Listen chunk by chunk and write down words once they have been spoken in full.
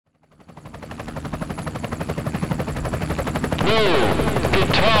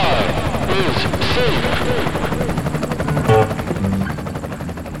guitar is safe.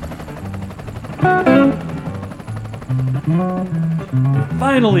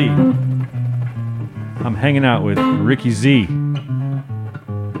 Finally, I'm hanging out with Ricky Z.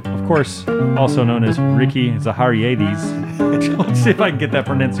 Of course, also known as Ricky Zahariades. Let's see if I can get that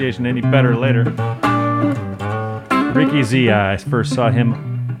pronunciation any better later. Ricky Z, I first saw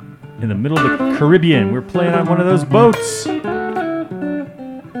him in the middle of the Caribbean. We were playing on one of those boats.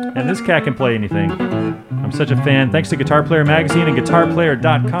 And this cat can play anything. I'm such a fan. Thanks to Guitar Player Magazine and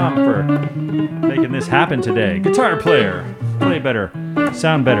GuitarPlayer.com for making this happen today. Guitar Player. Play better.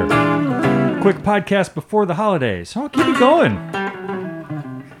 Sound better. Quick podcast before the holidays. I'll keep it going.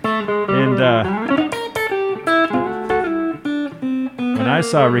 And when I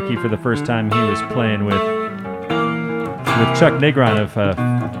saw Ricky for the first time, he was playing with Chuck Negron of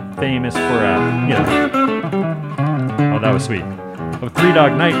famous for, oh, that was sweet. Of Three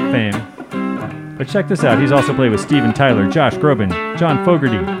Dog Night fame. But check this out. He's also played with Steven Tyler, Josh Groban, John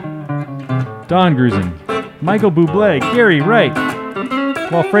Fogerty, Don Grusin, Michael Bublé, Gary Wright,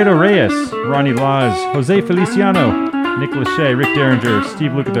 Walfredo Reyes, Ronnie Laws, Jose Feliciano, Nick Lachey, Rick Derringer,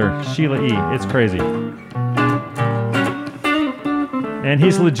 Steve Lukather, Sheila E. It's crazy. And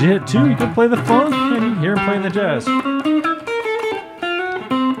he's legit too. He can play the funk and you hear him playing the jazz.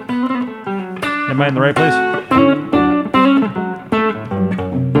 Am I in the right place?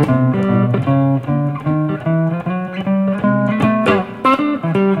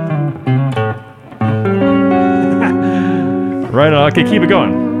 Right on. Okay, keep it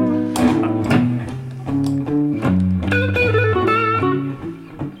going.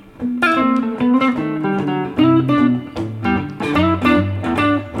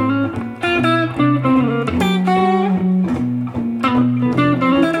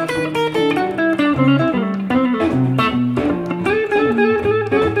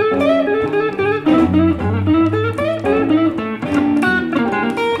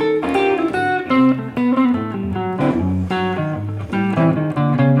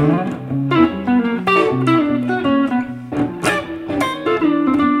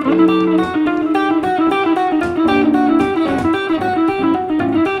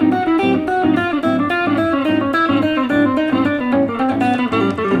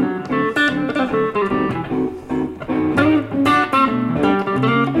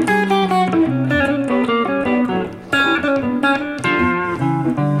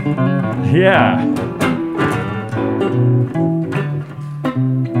 Yeah.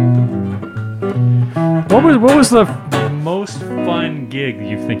 What was the most fun gig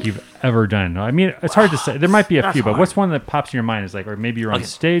you think you've ever done? I mean, it's hard to say. There might be a few, but what's one that pops in your mind? Is like, or maybe you're on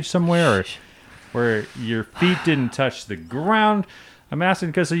stage somewhere, or where your feet didn't touch the ground. I'm asking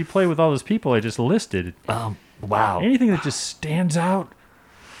because you play with all those people I just listed. Wow. Anything that just stands out?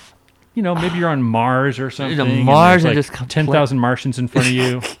 You know, maybe you're on Mars or something. Mars and like just 10,000 Martians in front of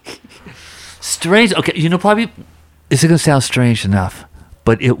you. Strange. Okay, you know, probably this is going to sound strange enough,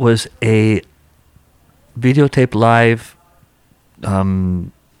 but it was a videotape live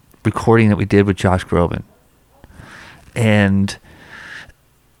recording that we did with Josh Groban. And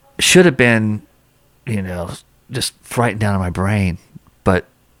should have been, you know, just frightened down in my brain, but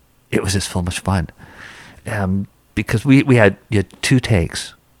it was just so much fun. Because we had 2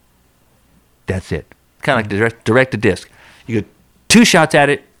 takes. That's it. Kind of like direct to disc. You get 2 shots at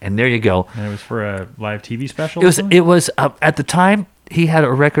it, and there you go. And it was for a live TV special? It was at the time, he had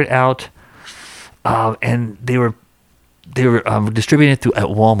a record out, and they were distributing it at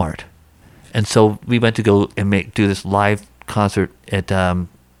Walmart. And so we went to go and do this live concert at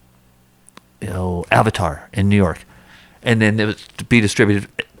Avatar in New York. And then it was to be distributed.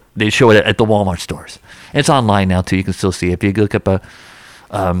 They show it at the Walmart stores. And it's online now too. You can still see it. If you look up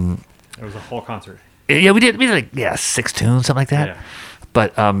it was a whole concert. Yeah, we did like 6 tunes, something like that. Yeah.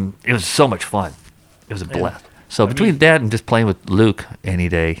 But it was so much fun. It was a blast. So between that and just playing with Luke any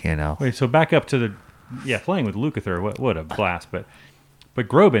day, you know. Wait, so back up to playing with Lukather, what a blast. But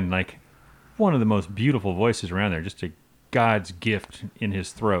Groban, like one of the most beautiful voices around there, just a God's gift in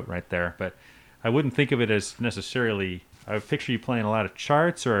his throat right there. But I wouldn't think of it as necessarily, I would picture you playing a lot of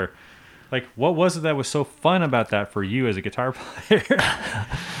charts or like, what was it that was so fun about that for you as a guitar player?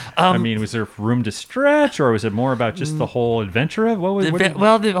 I mean, was there room to stretch, or was it more about just the whole adventure of it?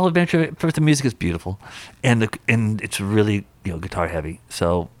 The whole adventure. First, the music is beautiful, and it's really guitar heavy.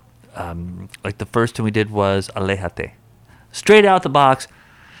 So, like the first one we did was Alejate, straight out the box.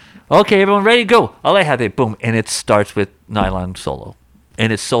 Okay, everyone ready? Go! Alejate, boom, and it starts with nylon solo,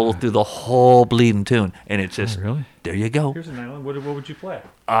 and it's solo through the whole bleeding tune, and it's just really? there you go. Here's a nylon. What would you play?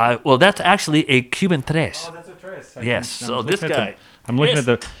 Well, that's actually a Cuban tres. Oh, that's a tres. Yes. So this guy, I'm looking Yes.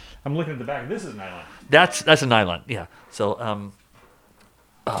 at the. I'm looking at the back. This is nylon. that's a nylon. Yeah. So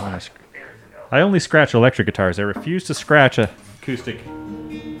I only scratch electric guitars. I refuse to scratch a acoustic.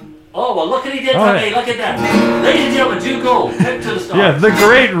 oh well, look at he did. Oh, Hey, yeah. look at that, ladies and gentlemen, Jew Gold, head to the stars. Yeah, the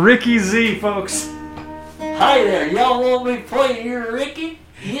great Ricky Z, folks. Hi there, y'all want me to play your Ricky?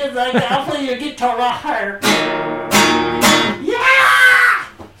 Yes, I'll play your guitar right here. Yeah!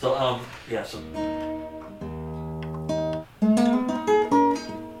 So, yeah, so.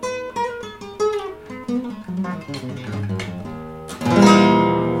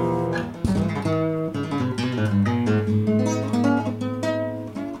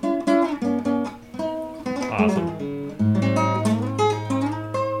 Awesome.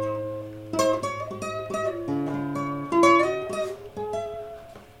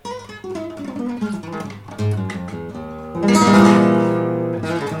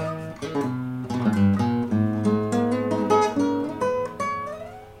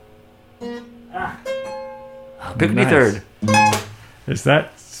 Pick me Nice. third. Is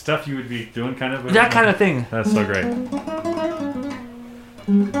that stuff you would be doing kind of? That kind of thing. That's so great.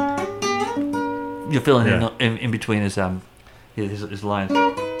 You're filling Yeah. in between his lines.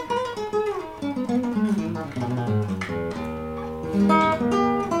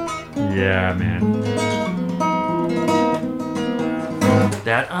 Yeah, man.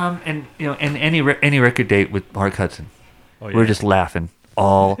 That and and any record date with Mark Hudson, Oh, yeah. we're just laughing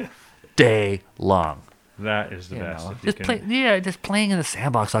all day long. That is the You best. know, If you can, just playing in the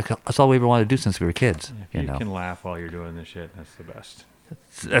sandbox. Like that's all we ever wanted to do since we were kids. if You know, can laugh while you're doing this shit. That's the best.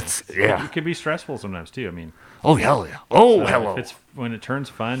 that's yeah. It can be stressful sometimes too. I mean, Oh hell yeah. Oh if hello. it's when it turns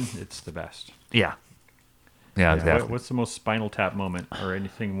fun, it's the best. Yeah. Yeah, Yeah, exactly. what's the most Spinal Tap moment, or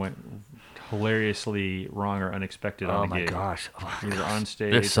anything went hilariously wrong or unexpected Oh on a my gig? gosh. Oh, Either gosh. on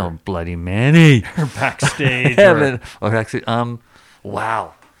stage There's so bloody many. or backstage. Heaven. Or actually,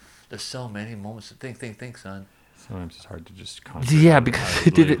 wow. There's so many moments to think, son. Sometimes it's hard to just concentrate. Yeah, on because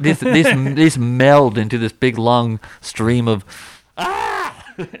it, I believe. this meld into this big long stream of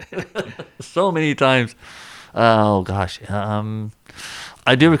so many times. Oh gosh.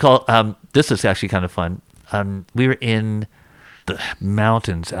 I do recall. This is actually kind of fun. We were in the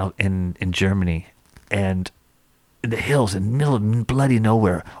mountains out in Germany, and in the hills in the middle of bloody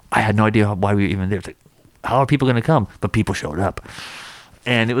nowhere. I had no idea why we were even there. It's like, how are people going to come? But people showed up,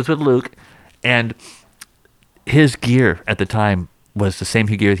 and it was with Luke, and his gear at the time was the same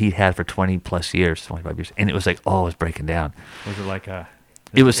gear he'd had for 20 plus years, 25 years, and it was like, oh, it was breaking down. Was it like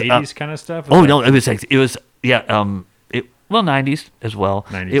It was 80s kind of stuff? Oh no, it was 90s as well.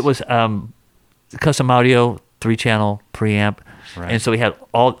 90s. It was custom audio, 3-channel preamp, Right. and so we had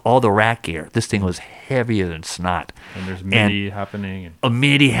all the rack gear. This thing was heavier than snot. And there's MIDI happening. And A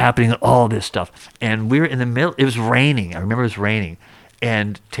MIDI happening, all this stuff, and we were in the middle. It was raining. I remember it was raining,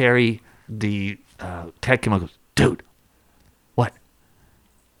 and Terry, the tech, came up and goes, "Dude, what?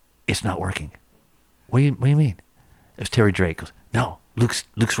 It's not working." What do you mean? It was Terry Drake. Goes, "No, Luke's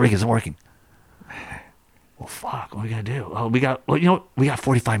rig isn't working." Well, fuck, what are we gonna do? Oh, we got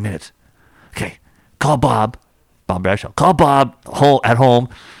 45 minutes. Okay, call Bob Bradshaw. Call Bob at home,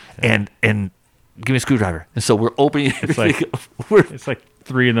 and give me a screwdriver. And so we're opening. It's like- we're it's like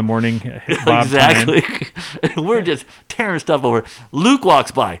 3 in the morning. Hit Bob exactly. time. And we're just tearing stuff over. Luke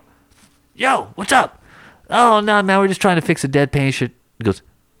walks by. Yo, what's up? Oh no, man, we're just trying to fix a dead patient. He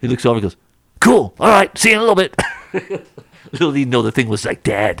looks over. He goes, cool. All right, see you in a little bit. Little did he know the thing was like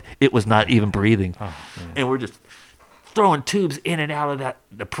dead. It was not even breathing. Oh, man. And we're just throwing tubes in and out of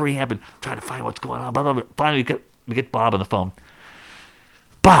the preamp and trying to find what's going on. Blah, blah, blah. Finally, we get Bob on the phone.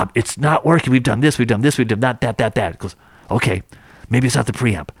 Bob, it's not working. We've done this. We've done that. He goes, okay, maybe it's not the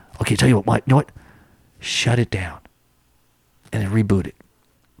preamp. Okay, tell you what. You know what? Shut it down and then reboot it.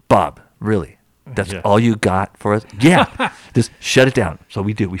 Bob, really? That's Yeah. all you got for us? Yeah. Just shut it down. So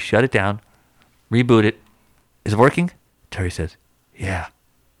we do. We shut it down, reboot it. Is it working? Terry says, yeah.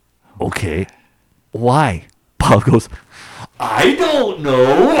 Okay. Why? Bob goes, I don't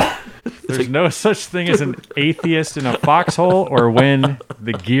know. There's no such thing as an atheist in a foxhole or when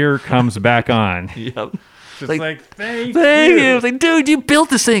the gear comes back on. Yep. It's Like, like, thank Thank you. you. It's like, dude, you built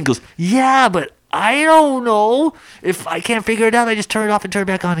this thing. He goes, yeah, but I don't know. If I can't figure it out, I just turn it off and turn it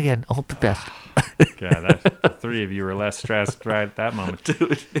back on again. I hope the best. God, the 3 of you were less stressed right at that moment.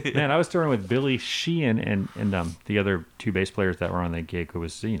 Dude. Man, I was touring with Billy Sheehan and the other 2 bass players that were on that gig, who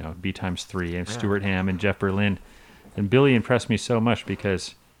was, B times 3, and Stuart Ham and Jeff Berlin. And Billy impressed me so much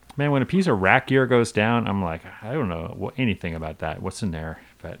because Man, when a piece of rack gear goes down, I'm like, I don't know anything about that. What's in there?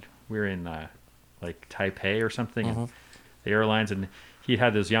 But we're in like Taipei or something, and the airlines, and he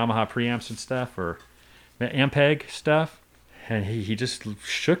had those Yamaha preamps and stuff, or Ampeg stuff, and he just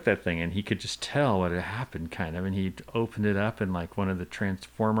shook that thing, and he could just tell what had happened, kind of. And he opened it up, and like one of the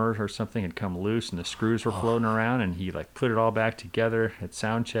transformers or something had come loose, and the screws were floating around, and he like put it all back together at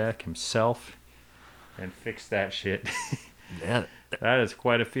sound check himself, and fixed that shit. Yeah. That is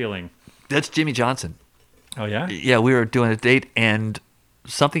quite a feeling. That's Jimmy Johnson. Oh yeah. Yeah, we were doing a date, and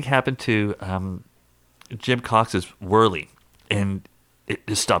something happened to Jim Cox's Whirly, and it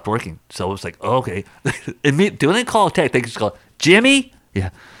just stopped working. So it was like, oh, okay. And me, do they call tech? They just call Jimmy? Yeah.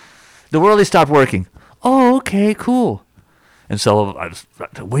 The Whirly stopped working. Oh, okay, cool. And so I was,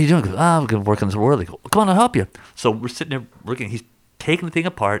 what are you doing? He goes, I'm going to work on this Whirly. Come on, I'll help you. So we're sitting there working. He's taking the thing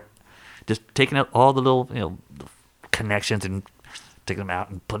apart, just taking out all the little, connections and taking them out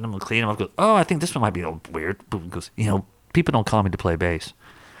and putting them and cleaning them up. Goes, oh, I think this one might be a little weird. Because, people don't call me to play bass.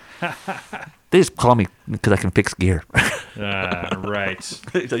 They just call me because I can fix gear. Right.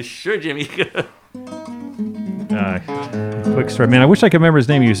 He's like, sure, Jimmy. Quick story, man. I wish I could remember his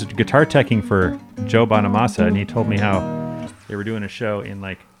name. He was guitar teching for Joe Bonamassa, and he told me how they were doing a show in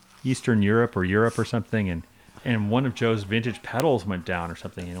like Eastern Europe or something, and one of Joe's vintage pedals went down or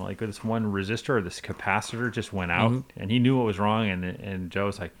something. Like this one resistor or this capacitor just went out, and he knew what was wrong. And Joe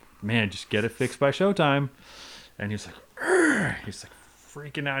was like, "Man, just get it fixed by showtime." And he's like, "Urgh." He's like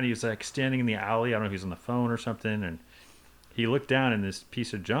freaking out. He was like standing in the alley. I don't know if he was on the phone or something, and he looked down, and this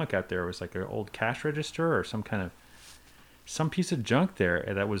piece of junk out there was like an old cash register or some piece of junk there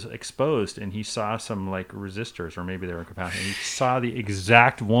that was exposed, and he saw some like resistors, or maybe they were capacitors. And he saw the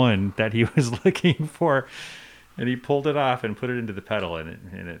exact one that he was looking for, and he pulled it off and put it into the pedal,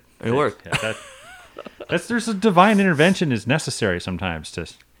 and it worked. Yeah, there's a divine intervention is necessary sometimes to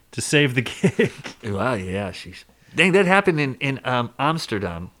save the gig. Wow, yeah, sheesh. Dang, that happened in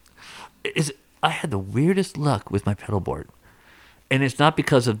Amsterdam. I had the weirdest luck with my pedal board. And it's not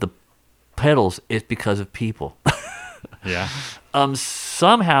because of the pedals, it's because of people. Yeah.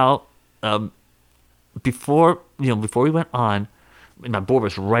 Somehow, before we went on, my board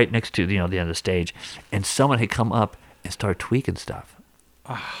was right next to the end of the stage, and someone had come up and started tweaking stuff.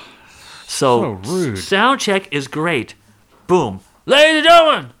 So rude. Sound check is great. Boom. Ladies and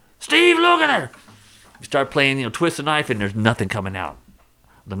gentlemen, Steve Lukather. We start playing, Twist the Knife, and there's nothing coming out.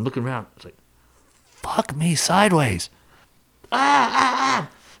 I'm looking around. It's like, fuck me sideways. And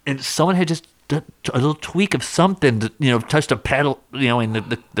someone had just done a little tweak of something, touched a pedal, and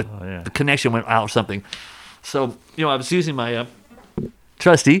the connection went out or something. So, I was using my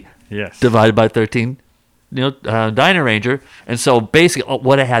trusty divided by 13, Dyna Ranger. And so basically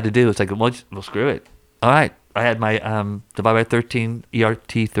what I had to do is like, well, screw it. All right. I had my divided by 13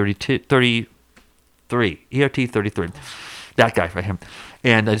 ERT 33, that guy for him.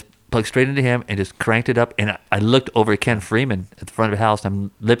 And I just plugged straight into him and just cranked it up. And I looked over at Ken Freeman at the front of the house, and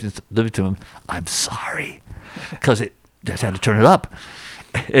I'm listening to him. I'm sorry, because it just had to turn it up.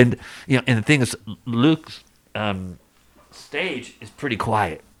 And and the thing is, Luke's stage is pretty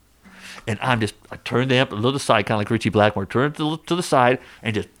quiet, and I turned the amp a little to the side, kind of like Richie Blackmore. Turned it to the side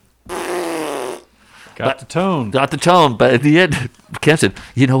and just got the tone. But at the end, Ken said,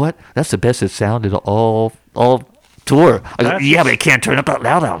 "You know what? That's the best it sounded all tour." I go, yeah, but it can't turn up that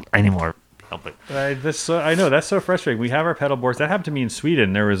loud anymore. I know that's so frustrating. We have our pedal boards. That happened to me in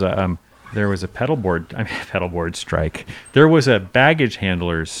Sweden. There was a pedal board strike. There was a baggage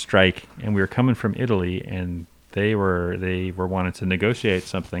handlers strike, and we were coming from Italy, and they were wanting to negotiate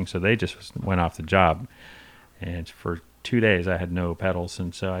something, so they just went off the job. And for 2 days, I had no pedals,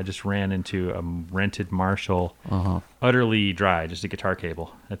 and so I just ran into a rented Marshall, utterly dry, just a guitar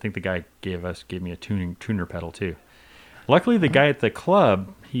cable. I think the guy gave me a tuner pedal too. Luckily, the guy at the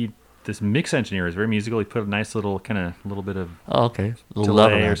club, this mix engineer is very musical. He put a nice little bit of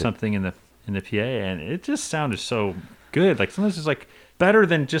delay or something in the PA, and it just sounded so good. Like sometimes it's like better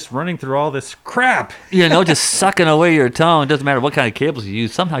than just running through all this crap. Just sucking away your tone. It doesn't matter what kind of cables you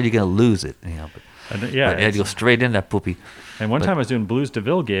use. Somehow you're gonna lose it. But you had to go straight in that poopy. And one time I was doing Blues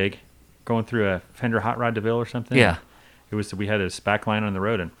DeVille gig, going through a Fender Hot Rod DeVille or something. Yeah. We had a SPAC line on the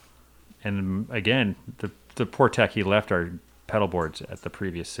road, and again the poor tech, he left our pedal boards at the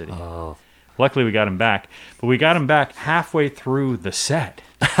previous city. Oh. Luckily we got him back, but we got him back halfway through the set.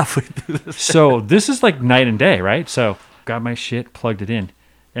 So this is like night and day, right? So got my shit, plugged it in,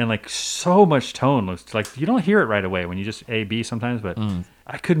 and like so much tone. Like you don't hear it right away when you just A/B sometimes, but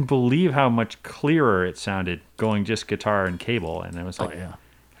I couldn't believe how much clearer it sounded going just guitar and cable. And I was like,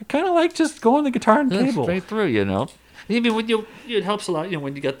 I kind of like just going the guitar and cable straight through, I mean, it helps a lot,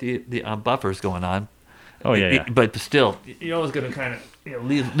 when you got the buffers going on. Oh yeah. But still, you're always going to kind of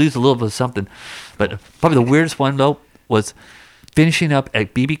lose a little bit of something. But probably the weirdest one though was finishing up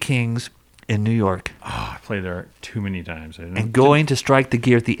at BB King's in New York Oh, I played there too many times. and going to strike the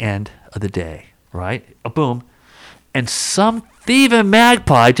gear at the end of the day. Right? Boom. And some thieving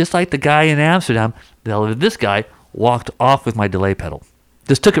magpie, just like the guy in Amsterdam, this guy walked off with my delay pedal.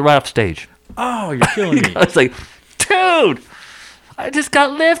 Just took it right off stage. Oh, you're killing me. I was like, dude, I just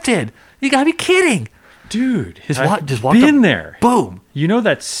got lifted. You gotta be kidding. Dude, Just I've walked been up, there. Boom. You know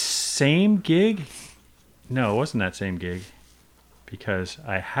that same gig? No, it wasn't that same gig because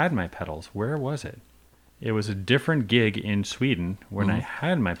I had my pedals. Where was it? It was a different gig in Sweden when I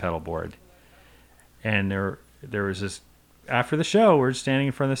had my pedal board. And there was this, after the show, we're standing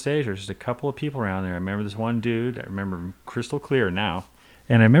in front of the stage. There's just a couple of people around there. I remember this one dude. I remember him crystal clear now.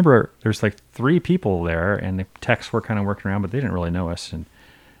 And I remember there's like 3 people there, and the techs were kind of working around, but they didn't really know us.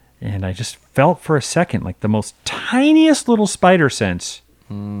 And I just felt for a second like the most tiniest little spider sense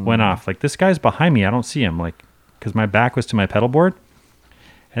went off. Like, this guy's behind me. I don't see him, like, because my back was to my pedal board.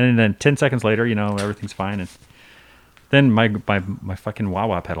 And then 10 seconds later, everything's fine. And then my fucking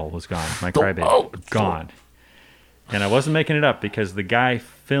wah-wah pedal was gone. My crybaby, gone. And I wasn't making it up because the guy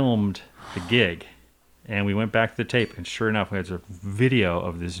filmed the gig. And we went back to the tape, and sure enough, we had a video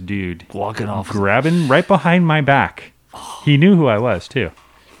of this dude Walking off. grabbing right behind my back. He knew who I was, too.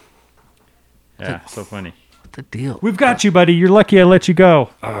 Yeah, so funny. What's the deal? We've got you, buddy. You're lucky I let you go.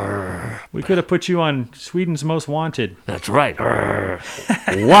 We could have put you on Sweden's Most Wanted. That's right.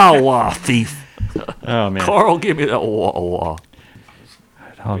 Wow, wow, thief. Oh, man. Carl, give me that wow, wow.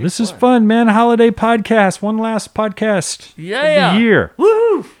 Oh, this is fun, man. Holiday podcast. One last podcast Yeah. of the year.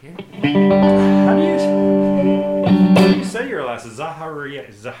 Woo! How do you say your last?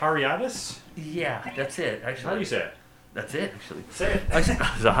 Zahariadis? Yeah, that's it. Actually, How do you say it? That's it. Actually, Say it.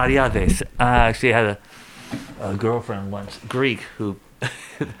 Zahariades. I actually had a girlfriend once, Greek, who.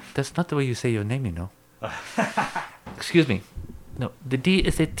 That's not the way you say your name, Excuse me. No, the D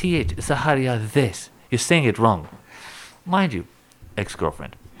is a TH. Zahariades. You're saying it wrong. Mind you,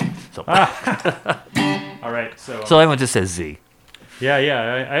 ex-girlfriend. So, All right. So everyone just says Z. yeah.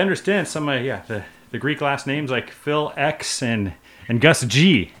 I understand some of the Greek last names like Phil X and Gus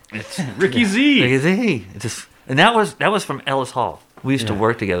G. It's Ricky Z. Like, Z. It's just, and that was from Ellis Hall. We used to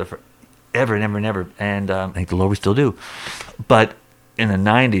work together for ever and ever and ever, and thank the Lord we still do. But in the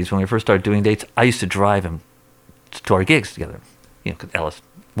 90s, when we first started doing dates, I used to drive him to our gigs together. Because Ellis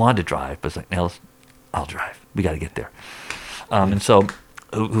wanted to drive, but it's like, Ellis, I'll drive. We got to get there. And so,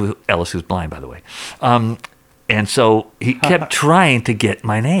 Ellis, who's blind, by the way. And so he kept trying to get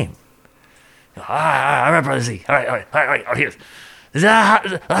my name. All right, Brother Z. All right. Here's. How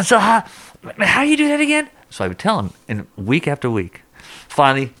do you do that again? So I would tell him, and week after week.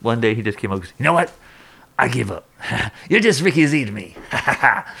 Finally, one day he just came up and said, you know what? I give up. You're just Ricky Z to me.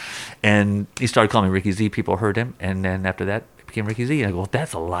 And he started calling me Ricky Z. People heard him. And then after that, it became Ricky Z. And I go, well,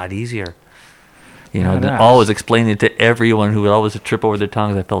 that's a lot easier. Than always explaining it to everyone who would always trip over their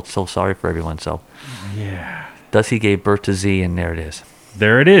tongues. I felt so sorry for everyone. So, Yeah. thus he gave birth to Z, and there it is.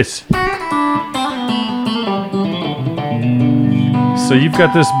 There it is. So you've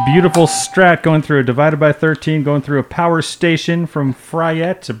got this beautiful Strat going through a divided by 13, going through a power station from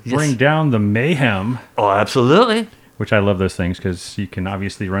Fryette to bring down the mayhem. Oh, absolutely. Which I love those things because you can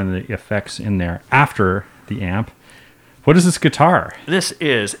obviously run the effects in there after the amp. What is this guitar? This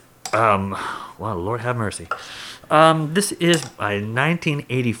is, wow, Lord have mercy. This is a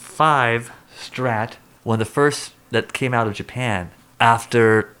 1985 Strat, one of the first that came out of Japan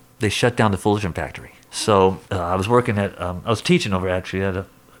after they shut down the Fullerton factory. So I was working I was teaching over actually at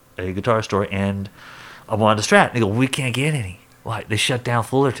a guitar store, and I wanted a Strat. And they go, we can't get any. Why? They shut down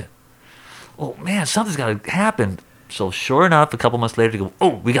Fullerton. Well, man, something's got to happen. So sure enough, a couple months later, they go,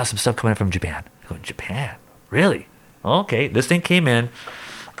 oh, we got some stuff coming in from Japan. I go, Japan? Really? Okay, this thing came in.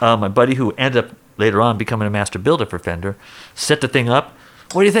 My buddy, who ended up later on becoming a master builder for Fender, set the thing up.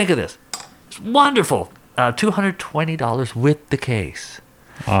 What do you think of this? It's wonderful. $220 with the case.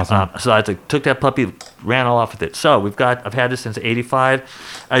 Awesome. So I took that puppy, ran all off with it. So I've had this since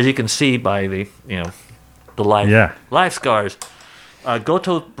 '85, as you can see by the the life scars.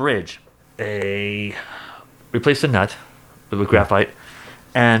 Goto Bridge, replaced the nut with graphite,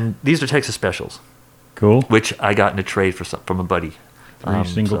 and these are Texas Specials, Cool. which I got in a trade from a buddy. 3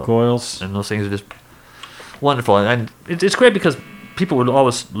 single coils. And those things are just wonderful, and it's great because people would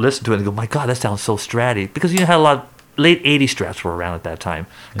always listen to it and go, "My God, that sounds so Stratty," because had a lot of late '80s Strats were around at that time,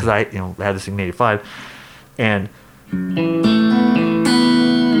 because I had this thing in '85, and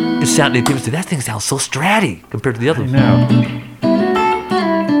It sounded. People say that thing sounds so stratty compared to the other. I know.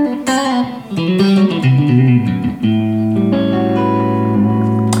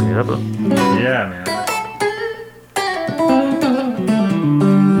 Yeah, man.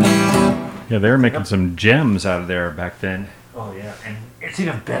 Yeah, they were making some gems out of there back then. Oh yeah, and it's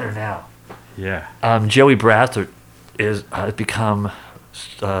even better now. Yeah. Joey Brassard has become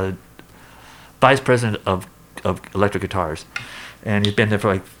vice president of electric guitars, and he's been there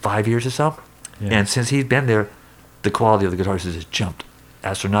for like 5 years or so. Yeah. And since he's been there, the quality of the guitars has just jumped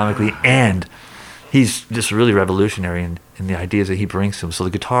astronomically, and he's just really revolutionary in the ideas that he brings to them. So the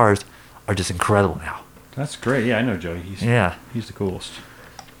guitars are just incredible now. That's great. Yeah, I know Joey. He's the coolest.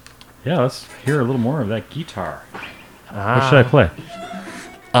 Yeah, let's hear a little more of that guitar. What should I play?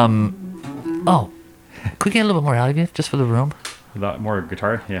 Oh, could we get a little bit more out of you, just for the room? A lot more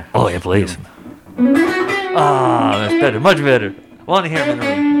guitar? Yeah. Oh, yeah, please. Ah, that's better, much better. Want to hear him in the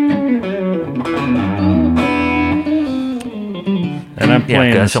room. And I'm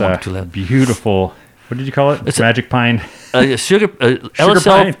playing I this don't want it too loud. beautiful, what did you call it? It's Magic Pine. LSL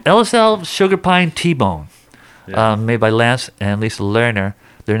Sugar Pine T-Bone, Yeah. made by Lance and Lisa Lerner.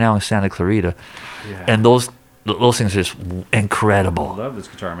 They're now in Santa Clarita. Yeah. And those things are just I incredible. love this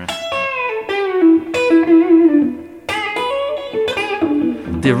guitar, man.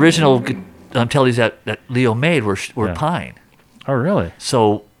 The original tellies that Leo made were Yeah. pine. Oh, really?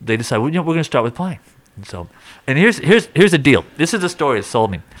 So they decided, well, we're going to start with pine. And here's the deal. This is the story that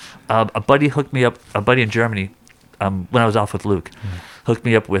sold me. A buddy hooked me up. A buddy in Germany, when I was off with Luke, hooked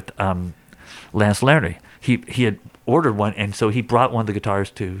me up with Lance Lerner. He had ordered one, and so he brought one of the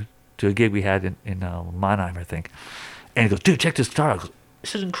guitars to a gig we had in Mannheim, I think. And he goes, dude, check this guitar. I go,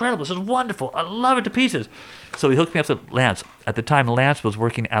 this is incredible. This is wonderful. I love it to pieces. So he hooked me up with Lance. At the time, Lance was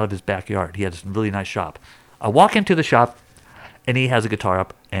working out of his backyard. He had this really nice shop. I walk into the shop, and he has a guitar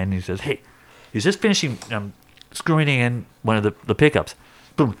up, and he says, hey, he's just finishing screwing in one of the pickups.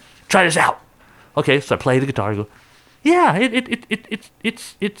 Boom, try this out. Okay, so I play the guitar. I go, yeah,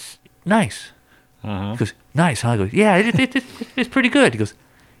 it's nice. Uh-huh. He goes, nice, huh? I go, yeah, it's pretty good. He goes,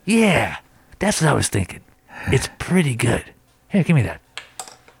 yeah, that's what I was thinking. It's pretty good. Here, give me that.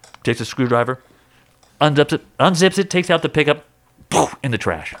 Takes a screwdriver, unzips it, takes out the pickup, poof, in the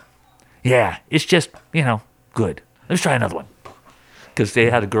trash. Yeah, it's just, good. Let's try another one. Because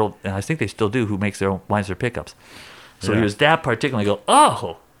they had a girl, and I think they still do, who winds their pickups. So he Yeah. was that particular. I go,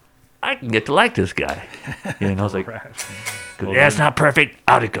 oh, I can get to like this guy. I was like, Right. yeah, it's not perfect.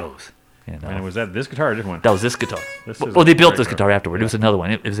 Out it goes. And was that this guitar or a different one? That was this guitar. This is Well, they a built great this guitar. guitar afterward. It was another one.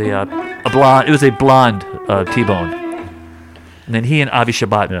 It was a blonde. It was a blonde T-bone. And then he and Avi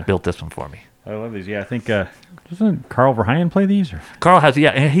Shabbat built this one for me. I love these. Yeah, I think, doesn't Carl Verheyen play these? Or? Carl has,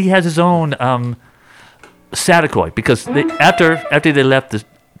 and he has his own Satakoy, because after they left his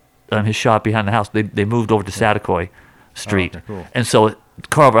shop behind the house, they moved over to Satakoy Street. okay, cool. And so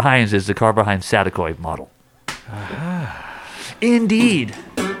Carl Verheyen's is the Carl Verheyen Satakoy model. Indeed.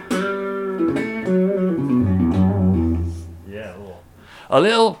 Yeah, A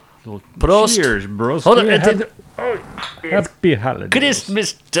little Prost. Cheers, bros. Hold on. Happy holidays.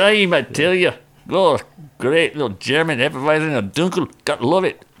 Christmas time, I tell you. Oh, great little German. Everybody's in a dunkel. Gotta love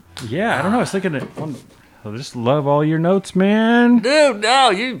it. Yeah, I don't know. I was thinking I just love all your notes, man. Dude, no,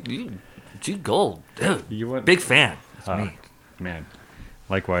 you gold. Dude, You went- big fan. That's me. Man,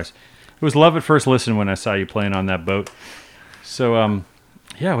 likewise. It was love at first listen when I saw you playing on that boat. So,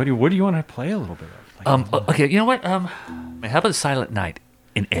 yeah, what do you want to play a little bit of? Like, Okay, you know what? How about Silent Night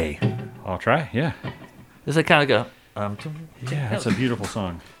in A? I'll try. Yeah, Does that kind of go? yeah, that's a beautiful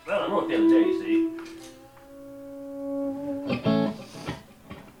song. Well, I wrote the other day, you see.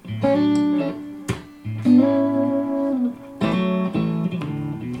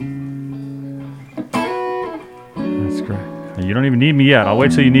 That's great. You don't even need me yet. I'll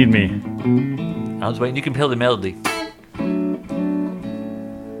wait till you need me. I was waiting. You can play the melody.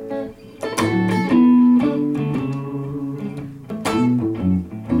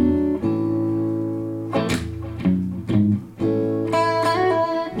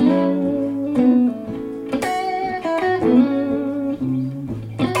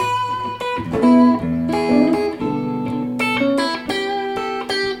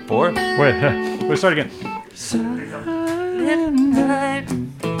 Four. Wait, let's start again. Night,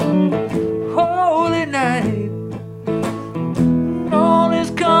 holy night, all is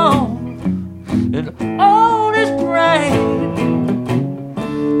gone and all is bright.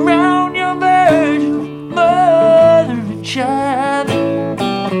 Round your virgin mother and child,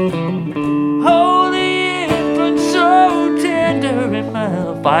 holy infant, so tender and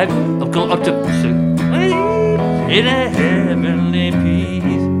mild. Five, I'm going up to six. In a heavenly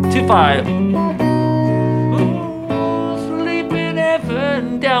peace, to 2, 5. Ooh, sleeping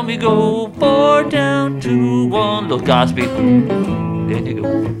heaven, down we go. 4 down, 2, 1. Little Godspeed. There you go.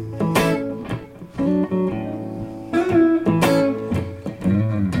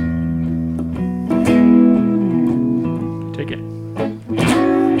 Take it.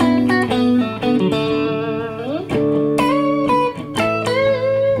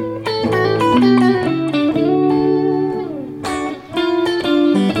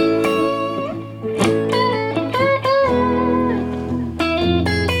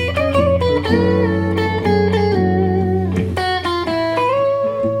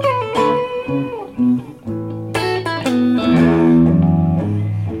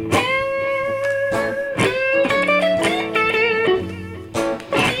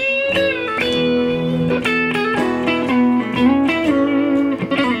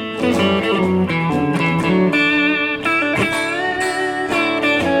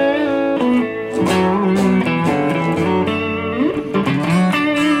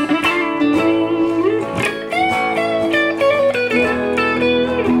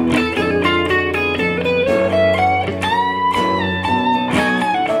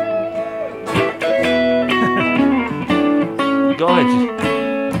 Go ahead.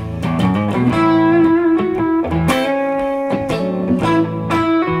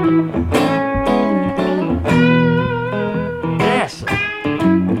 Yes.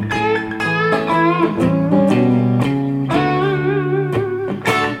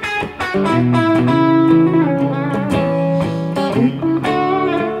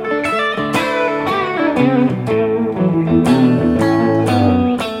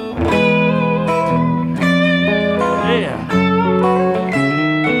 Yeah.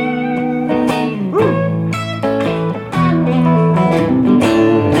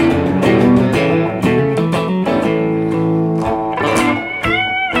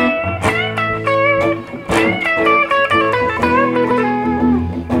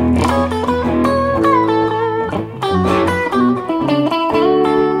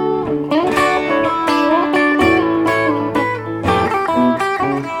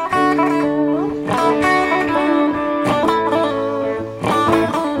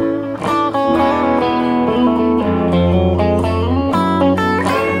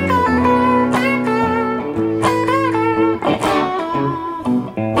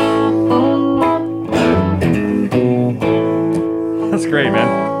 That's great, man.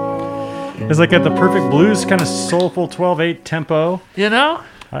 It's like at the perfect blues kind of soulful 12/8 tempo. You know?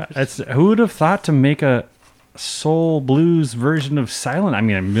 It's who would have thought to make a soul blues version of Silent? I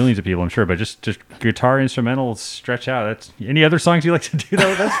mean, millions of people, I'm sure, but just guitar instrumental stretch out. That's any other songs you like to do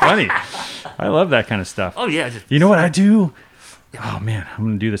though? That's funny. I love that kind of stuff. Oh, yeah. You know what I do? Oh man, I'm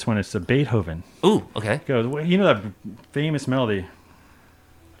gonna do this one. It's a Beethoven. Ooh, okay. Goes. You know that famous melody.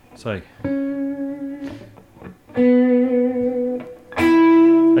 It's like.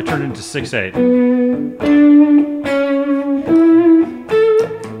 I turned it into 6/8.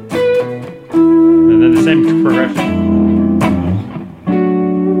 And then the same progression.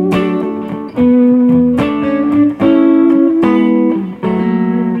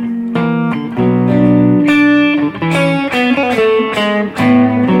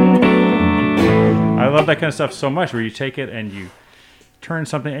 I love that kind of stuff so much where you take it and you turn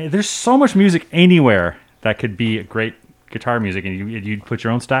something. There's so much music anywhere that could be a great guitar music, and you put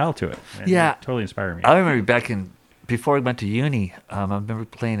your own style to it. And Yeah. it totally inspired me. I remember before I went to uni, I remember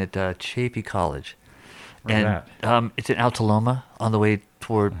playing at Chaffey College. Where's And it's in Altaloma on the way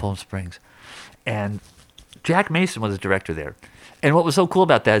toward Palm Springs. And Jack Mason was the director there. And what was so cool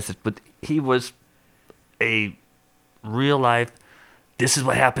about that is that he was a real life, this is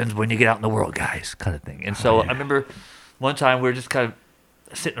what happens when you get out in the world, guys, kind of thing. And so I remember one time we were just kind of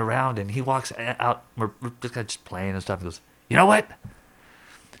sitting around and he walks out, we're just kind of just playing and stuff. He goes, you know what?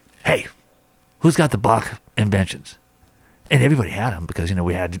 Hey, who's got the Bach inventions? And everybody had them because,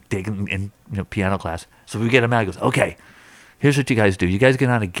 we had taken in piano class. So we get them out. He goes, okay, here's what you guys do. You guys get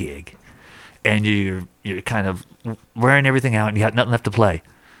on a gig and you're kind of wearing everything out and you got nothing left to play.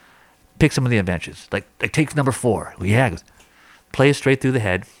 Pick some of the inventions. Like take number 4. Well, yeah, he goes, play it straight through the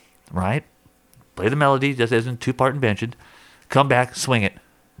head, right? Play the melody just as in 2-part invention. Come back, swing it.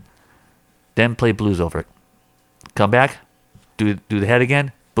 Then play blues over it. Come back, do the head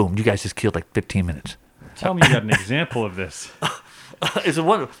again. Boom, you guys just killed like 15 minutes. Tell me you got an example of this. It's a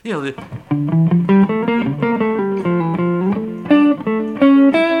wonderful,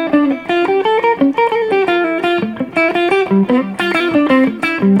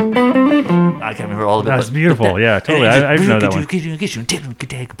 I can't remember all of it. That's but beautiful. that- Yeah, totally. I know that one.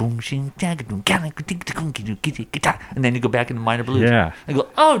 And then you go back into minor blues. Yeah. And go,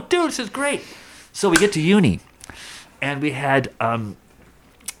 oh, dude, this is great. So we get to uni, and we had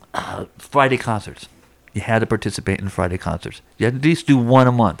Friday concerts. You had to participate in Friday concerts. You had to at least do one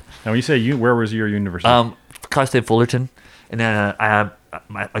a month. Now, when you say where was your university? Cal State Fullerton, and then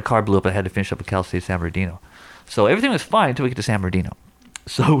my car blew up. I had to finish up at Cal State San Bernardino. So everything was fine until we get to San Bernardino.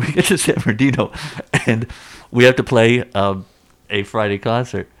 So we get to San Bernardino, and we have to play a Friday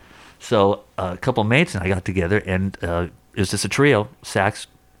concert. So a couple mates and I got together, and it was just a trio: sax,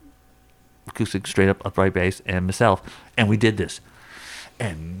 acoustic, straight up upright bass, and myself. And we did this.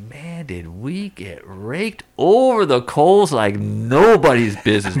 And man, did we get raked over the coals like nobody's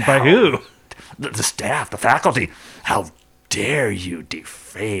business. By who? The staff, the faculty. How dare you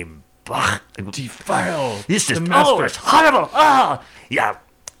defame Bach? Defile This is the master. it's horrible. Ah, yeah.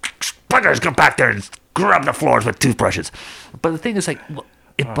 Buggers, go back there and scrub the floors with toothbrushes. But the thing is, like,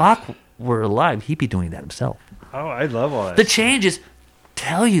 if Bach were alive, he'd be doing that himself. Oh, I love all that. The changes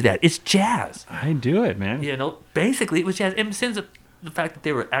tell you that it's jazz. I do it, man. You know, basically it was jazz. And since the fact that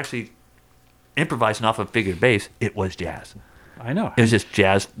they were actually improvising off of figured bass, it was jazz. I know. It was just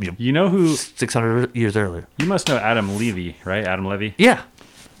jazz. You know who? 600 years earlier. You must know Adam Levy, right? Adam Levy, Yeah.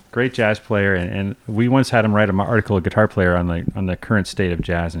 great jazz player, and we once had him write an article, a guitar player, on the current state of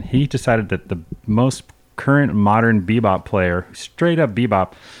jazz, and he decided that the most current modern bebop player, straight up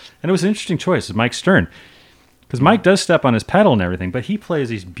bebop, and it was an interesting choice, is Mike Stern, because Mike does step on his pedal and everything, but he plays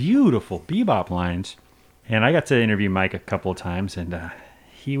these beautiful bebop lines, and I got to interview Mike a couple of times, and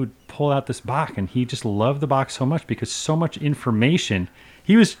he would pull out this Bach, and he just loved the Bach so much because so much information.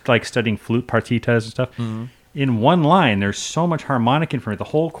 He was like studying flute partitas and stuff. Mm-hmm. In one line, there's so much harmonic information,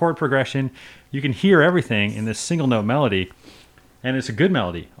 the whole chord progression. You can hear everything in this single note melody, and it's a good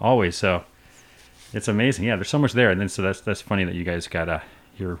melody always. So it's amazing. Yeah, there's so much there, and then so that's funny that you guys got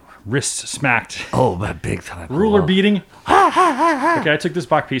your wrists smacked. Oh, my big time. Ruler Oh. beating. Okay, I took this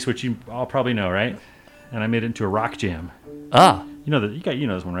Bach piece, which you all probably know, right? And I made it into a rock jam. Ah. You know that you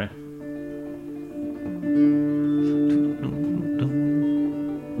know this one, right?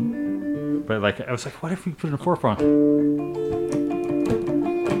 But like I was like, what if we put it in a 4/4?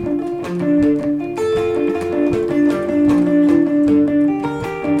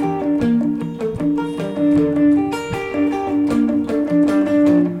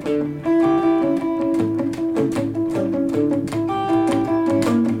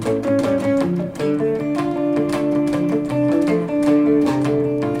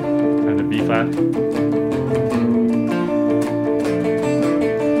 And the B flat.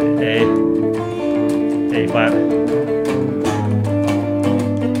 A flat.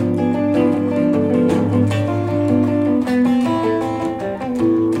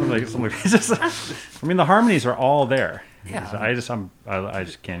 Like it's just, I mean, the harmonies are all there. Yeah. So I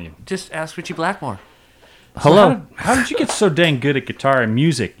just can't even. Just ask Richie Blackmore. So Hello. how did you get so dang good at guitar and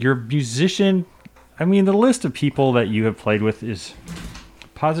music? You're a musician. I mean, the list of people that you have played with is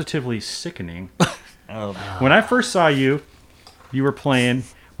positively sickening. When I first saw you, you were playing.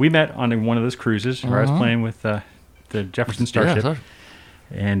 We met on one of those cruises where I was playing with the Jefferson Starship, Yeah,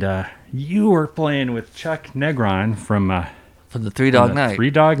 and you were playing with Chuck Negron from from the Three Dog the Night. Three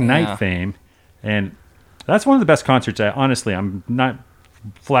Dog Night Yeah. fame, and that's one of the best concerts. Honestly, I'm not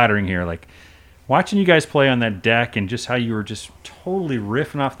flattering here. Like watching you guys play on that deck and just how you were just totally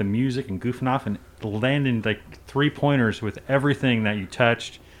riffing off the music and goofing off and landing like 3-pointers with everything that you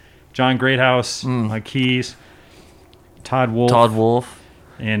touched. John Greathouse on keys, Todd Wolfe,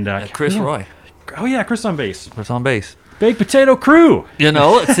 and Chris Roy. Oh yeah, Chris on bass, Chris on bass. Baked Potato Crew. You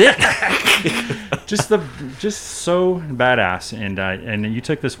know, that's it. Just so badass, and you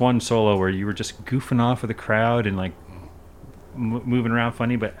took this one solo where you were just goofing off with the crowd and like moving around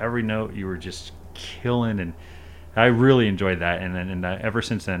funny, but every note you were just killing, and I really enjoyed that. And ever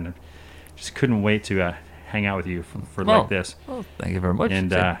since then, just couldn't wait to hang out with you for like this. Well, thank you very much.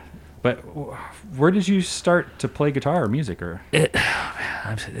 And but where did you start to play guitar or music or?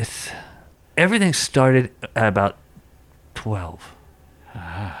 Everything started at about 12.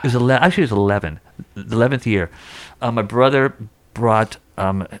 It was actually it was 11. The 11th year. My brother brought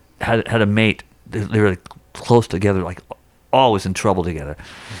had a mate. They were like close together, like always in trouble together.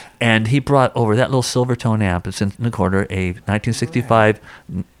 And he brought over that little Silvertone amp. It's in the corner, a 1965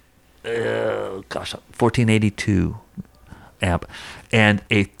 1482 amp, and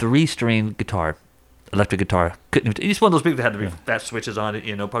a 3-string guitar, electric guitar. It's one of those big that had the fat switches on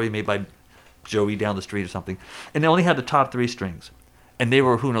it, probably made by Joey down the street or something. And they only had the top 3 strings. And they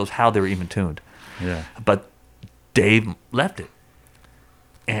were, who knows how they were even tuned. Yeah. But Dave left it.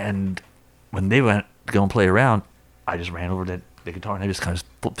 And when they went to go and play around, I just ran over to the guitar and I just kind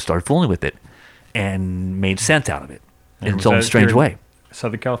of started fooling with it and made sense out of it in And its was own that strange here in way.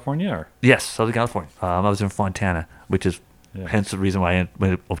 Southern California, or Yes, Southern California. I was in Fontana, which is Yeah. hence the reason why I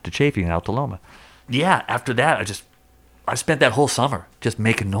went up to Chafee in Altaloma. Yeah, after that, I spent that whole summer just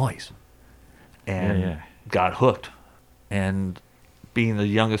making noise and Yeah. got hooked. And being the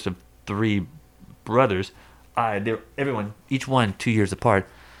youngest of 3 brothers, everyone, each one 2 years apart,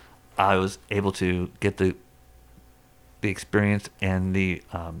 I was able to get the experience and the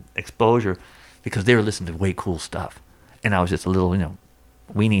exposure because they were listening to way cool stuff, and I was just a little,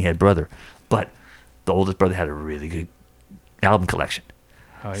 weenie head brother. But the oldest brother had a really good album collection.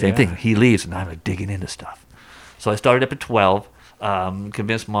 Oh, Same yeah. thing. He leaves, and I'm like digging into stuff. So I started up at 12.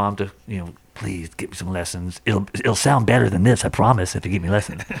 Convinced Mom to, please get me some lessons. It'll sound better than this, I promise, if you give me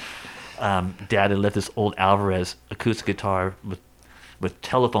lessons. Dad had left this old Alvarez acoustic guitar with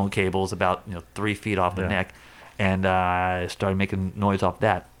telephone cables about 3 feet off the Yeah. neck, and I started making noise off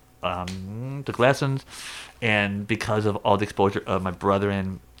that. Took lessons, and because of all the exposure of my brother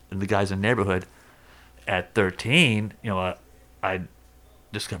and the guys in the neighborhood, at 13, I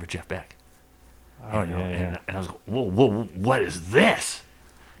discovered Jeff Beck. Oh, You know, yeah. And I was like, whoa, what is this?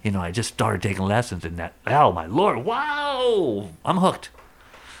 I just started taking lessons, and that, oh my Lord, wow, I'm hooked.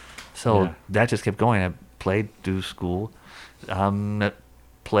 So Yeah. that just kept going. I played through school.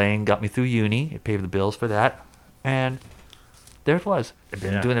 Playing got me through uni. It paid the bills for that. And there it was. I've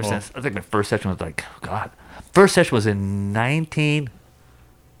been Yeah, doing it well- since, I think my first session was like, oh God. First session was in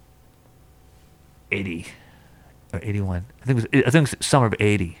 1980 or 81. I think it was summer of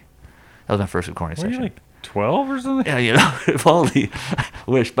 80. That was my first recording Were you session. like 12 or something? Yeah, if only. I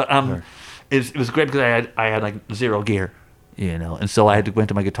wish. But Sure. it was great because I had like 0 gear, and so I had to go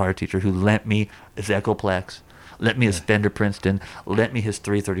into my guitar teacher who lent me his Echoplex, lent me his Fender Princeton, lent me his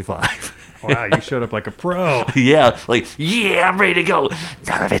 335. Wow, you showed up like a pro. Yeah, I'm ready to go.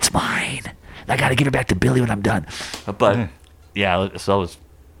 None of it's mine. I got to give it back to Billy when I'm done. But yeah, so it was,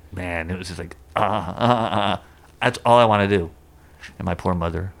 man, it was just like, that's all I want to do. And my poor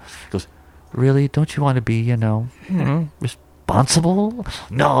mother goes, really? Don't you want to be, responsible?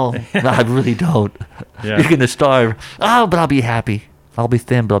 No, I really don't. Yeah. You're going to starve. Oh, but I'll be happy. I'll be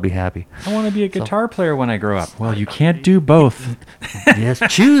thin, but I'll be happy. I want to be a guitar player when I grow up. Well, you can't do both. Yes,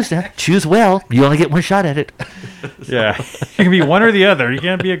 choose. Choose well. You only get one shot at it. Yeah, you can be one or the other. You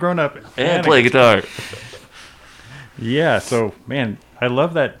can't be a grown up And play guitar. Yeah, so man, I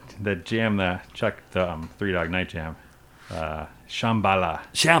love that jam, the Three Dog Night Jam, Shambhala.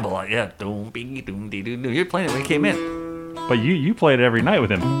 Shambhala, yeah. Doom, bing, doom, dee, doom, doom. You're playing it when you came in. But you played it every night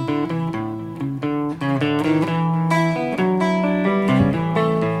with him.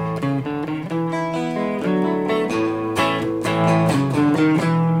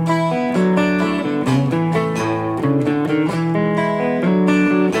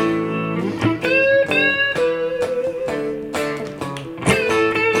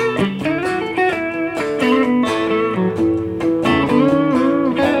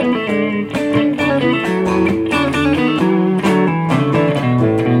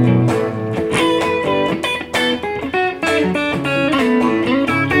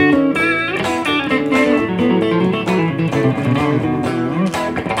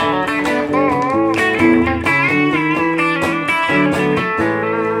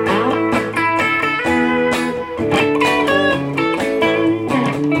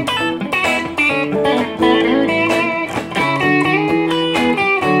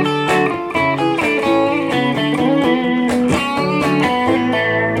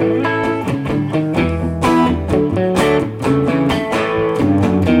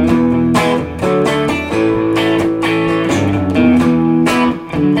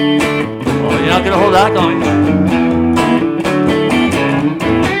 Oh, you're not going to hold that going.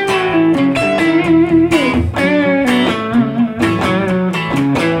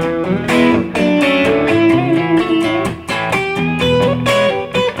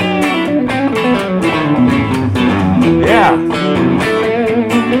 Yeah.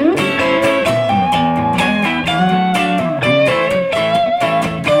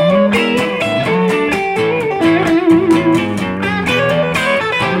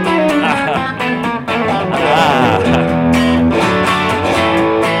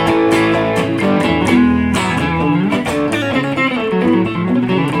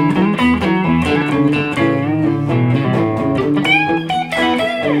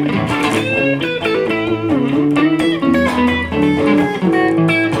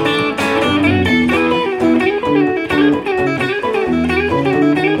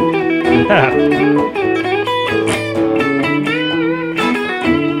 Yeah.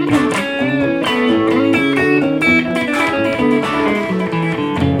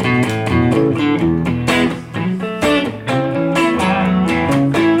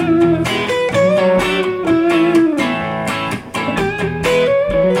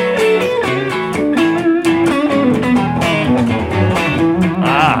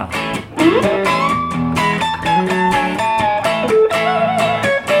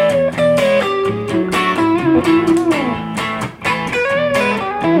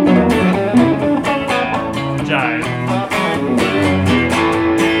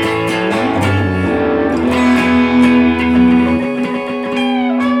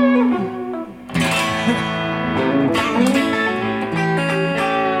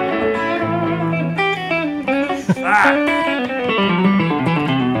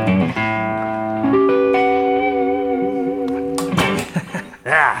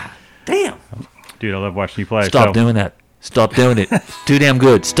 Damn. Dude, I love watching you play. Stop doing that. Stop doing it. It's too damn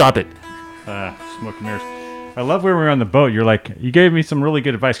good. Stop it. Smoke and mirrors. I love when we were on the boat. You're like, you gave me some really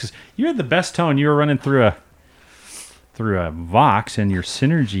good advice because you had the best tone. You were running through a Vox and your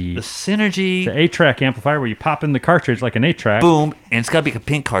Synergy, The Synergy. the 8-track amplifier where you pop in the cartridge like an 8-track. Boom, and it's got to be a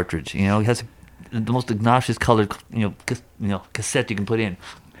pink cartridge. You know, it has the most obnoxious colored, cassette you can put in.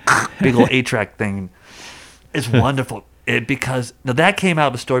 Big old 8-track thing. It's wonderful. Because now that came out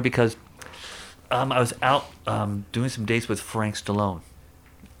of the story because I was out doing some dates with Frank Stallone,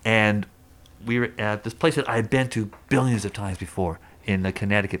 and we were at this place that I had been to billions of times before in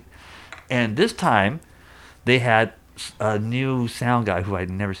Connecticut, and this time they had a new sound guy who I'd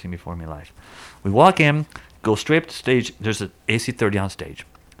never seen before in my life. We walk in, go straight up to stage. There's an AC30 on stage,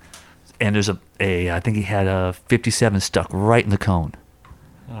 and there's I think he had a 57 stuck right in the cone.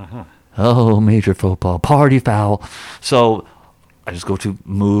 Uh-huh. Oh, major football party foul. So I just go to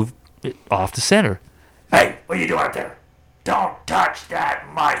move it off the center. Hey, what are you doing out there? Don't touch that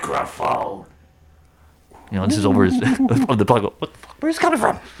microphone. You know, this is over of the plug. What the fuck? Where's it coming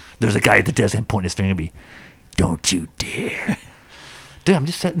from? There's a guy at the desk and pointing his finger at me. Don't you dare. Dude, I'm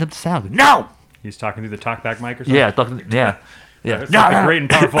just setting up the sound. No! He's talking through the talkback mic or something? Yeah. That's like a great and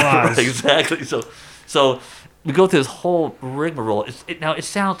powerful Oz. Right, exactly. So we go through this whole rigmarole. Now it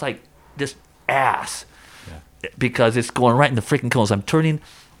sounds like this ass because it's going right in the freaking cones. I'm turning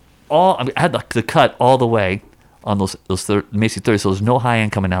I had the cut all the way on those Macy 30, so there's no high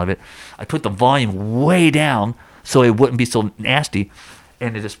end coming out of it. I put the volume way down so it wouldn't be so nasty,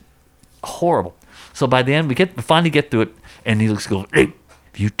 and it is horrible. So by the end, we finally get through it, and he goes, "Hey,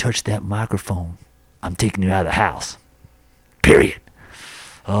 if you touch that microphone, I'm taking you out of the house. Period."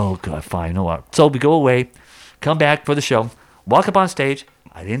 Oh God, fine, you know what? So we go away, come back for the show, walk up on stage.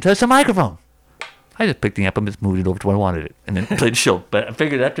 I didn't touch the microphone. I just picked the amp and just moved it over to where I wanted it, and then played the show. But I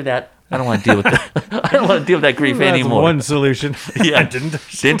figured after that, I don't want to deal with that. I don't want to deal with that grief That's anymore. one solution. Yeah, I didn't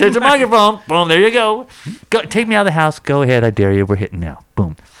touch the microphone. Boom, there you go. Take me out of the house. Go ahead, I dare you. We're hitting now.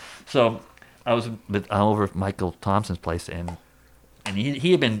 Boom. So I was over at Michael Thompson's place, and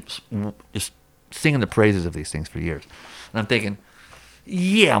he had been just singing the praises of these things for years. And I'm thinking,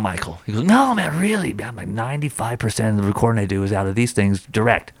 yeah, Michael. He goes, no, man, really? I'm like 95% of the recording I do is out of these things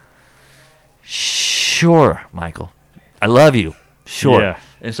direct. Sure, Michael. I love you. Sure. Yeah.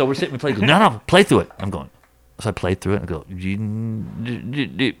 And so we're sitting, we play. He goes, no, play through it. I'm going. So I played through it and I go,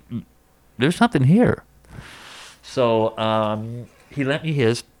 there's something here. So he lent me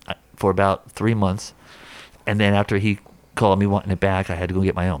his for about 3 months. And then after he called me wanting it back, I had to go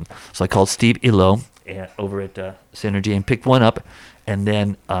get my own. So I called Steve Illo over at Synergy and picked one up. And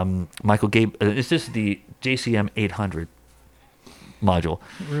then Michael gave, this is the JCM 800 module.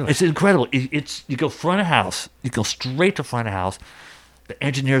 Really? It's incredible. You go front of house. You go straight to front of house. The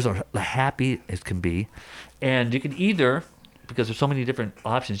engineers are happy as can be. And you can either, because there's so many different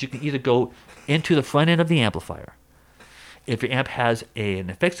options, you can either go into the front end of the amplifier. If your amp has an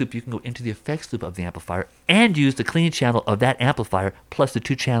effects loop, you can go into the effects loop of the amplifier and use the clean channel of that amplifier plus the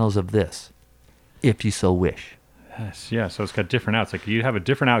 2 channels of this, if you so wish. Yes, yeah. So it's got different outs. Like you have a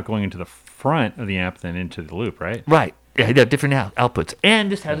different out going into the front of the amp than into the loop, right? Right. Yeah, you have different outputs.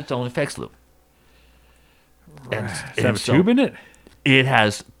 And this has its own effects loop. Does it have a tube in it? It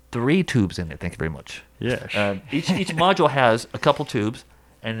has 3 tubes in it. Thank you very much. Yeah. Each module has a couple tubes,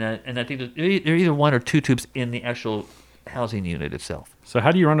 and I think there are either 1 or 2 tubes in the actual housing unit itself. So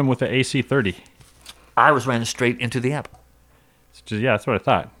how do you run them with the AC30? I was running straight into the amp. Yeah, that's what I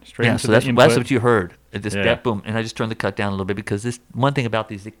thought. Straight into So the that's input. what you heard. Yeah. That boom, and I just turned the cut down a little bit because this one thing about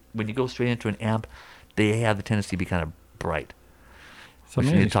these, when you go straight into an amp, they have the tendency to be kind of bright. It's which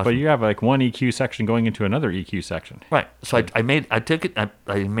you need to amazing. talk But to- you have like one EQ section going into another EQ section. Right. So I made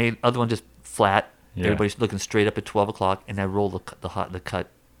other one just flat. Yeah. Everybody's looking straight up at 12 o'clock, and I rolled the cut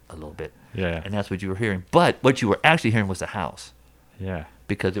a little bit. Yeah. And that's what you were hearing. But what you were actually hearing was the house, Yeah.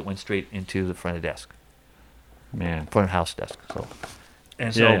 because it went straight into the front of desk, Man. front of house desk. So,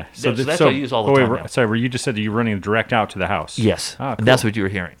 and so, Yeah. that's what I use all the time now. Sorry, were you just said that you're running direct out to the house? Yes. Ah, And that's cool. what you were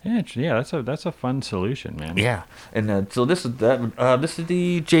hearing. Yeah, that's a fun solution, man. Yeah. And so this is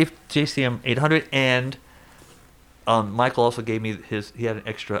the JCM 800, and Michael also gave me he had an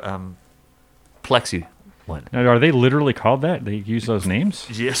extra Plexi one. Now, are they literally called that? They use those names?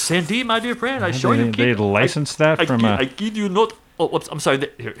 Yes, indeed, my dear friend. I show you. They licensed that from I give you not. Oh, whoops, I'm sorry.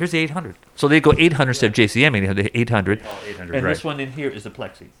 Here's the 800. So they go 800 instead of JCM. They have the 800. 800, And right. this one in here is the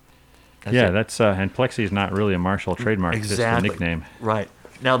Plexi. That's Yeah, it. that's and Plexi is not really a Marshall trademark. Exactly. It's the nickname. Right.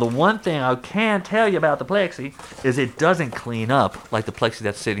 Now, the one thing I can tell you about the Plexi is it doesn't clean up like the Plexi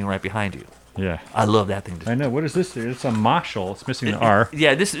that's sitting right behind you. Yeah. I love that thing. I know. What is this? It's a Marshall. It's missing the R.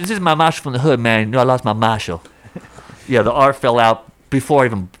 Yeah, this is my Marshall from the hood, man. You know, I lost my Marshall. Yeah, the R fell out before I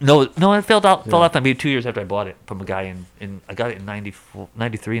even. No, it fell out on me 2 years after I bought it from a guy in I got it in 94,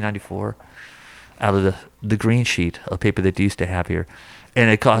 93, 94, out of the green sheet of paper that they used to have here, and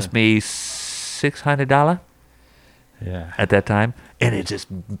it cost me $600 Yeah. at that time, and it's just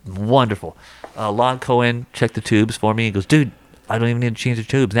wonderful. Lon Cohen checked the tubes for me. He goes, dude, I don't even need to change the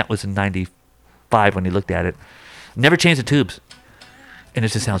tubes. And that was in 95 when he looked at it. Never changed the tubes. And it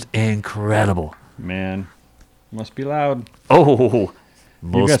just sounds incredible. Man, must be loud. Oh,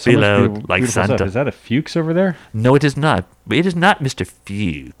 You've got must so be much loud like beautiful Santa. stuff. Is that a Fuchs over there? No, it is not. It is not Mr.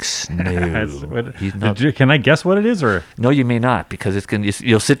 Fuchs. That's No, what- he's not. Can I guess what it is, or No, you may not, because it's gonna.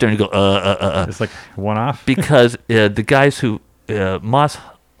 You'll sit there and you go, it's like one off? because the guys who Moss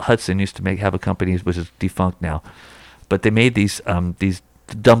Hudson used to have a company which is defunct now, but they made these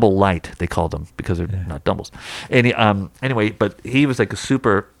Dumble Light, they called them, because they're not Dumbles. Anyway, but he was like a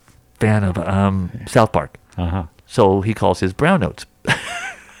super fan of South Park, so he calls his brown notes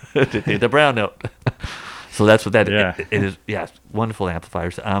the brown note. So that's what that Yeah. it is. Yeah, wonderful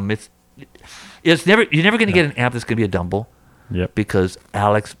amplifiers. It's never you're never going to get an amp that's going to be a Dumble. Yep. Because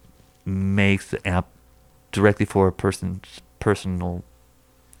Alex makes the amp directly for a person's personal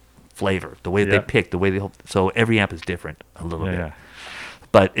flavor, the way Yeah. they pick, the way they hope. So every amp is different a little bit. Yeah.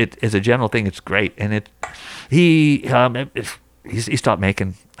 But it as a general thing, it's great. And he stopped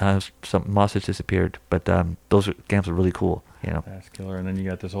making. Some Moss has disappeared, but those amps are really cool. You know, That's killer. And then you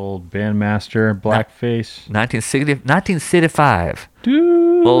got this old Bandmaster Blackface. 1965.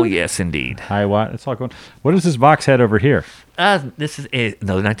 Dude. Oh yes, indeed. High watt. It's all going. What is this box head over here? This is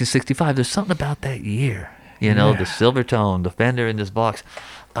 1965. There's something about that year. You know, Yeah. the silver tone, the Fender in this box.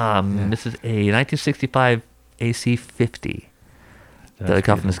 This is a 1965 AC50 that I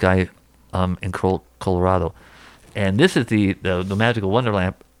got from this guy in Colorado, and this is the magical Wonder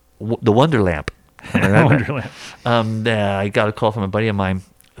Lamp, the Wonder Lamp. Wonderland. I got a call from a buddy of mine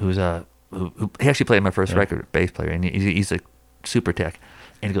who's who he actually played my first record, bass player, and he's a super tech.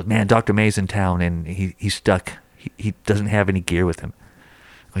 And he goes, man, Dr. May's in town, and he's stuck. He doesn't have any gear with him.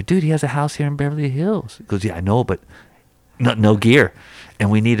 I'm like, dude, he has a house here in Beverly Hills. He goes, yeah, I know, but no gear,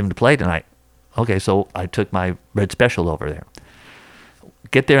 and we need him to play tonight. Okay, so I took my Red Special over there.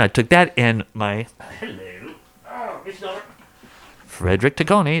 Get there, and I took that and my Frederick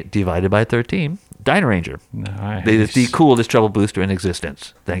Tagoni divided by 13 Dynaranger. Nice. It's the coolest treble booster in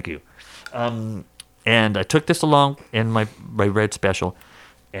existence. Thank you. And I took this along in my Red Special,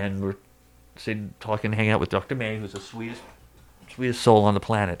 and we're sitting, talking, hanging out with Dr. May, who's the sweetest soul on the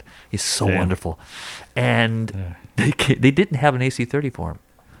planet. He's so Damn. wonderful. And they didn't have an AC30 for him.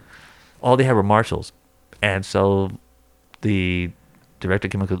 All they had were Marshalls. And so the director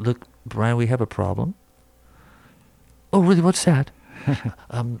came up and goes, look, Brian, we have a problem. Oh, really? What's that?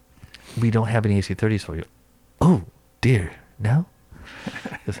 We don't have any AC30s for you. Oh, dear. No?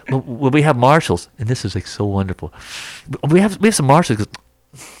 He goes, well, we have Marshalls. And this is like so wonderful. We have some Marshalls. He goes,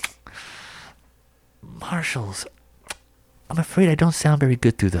 Marshalls. I'm afraid I don't sound very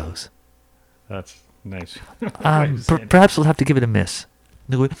good through those. That's nice. Perhaps we'll have to give it a miss.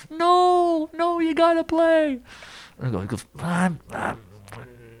 And they go, no, you gotta play. And he goes, I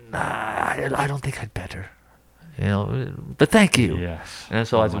don't think I'd better. You know, but thank you. Yes. And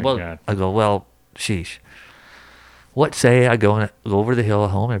so Oh I said, my well, God. sheesh. What say I go over the hill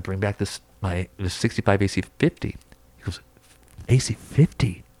at home and bring back this 65 AC50? He goes, AC50?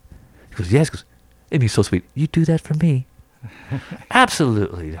 He goes, yes. He goes, and he's so sweet. You do that for me?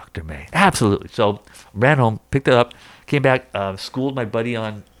 Absolutely, Dr. May. Absolutely. So ran home, picked it up, came back, schooled my buddy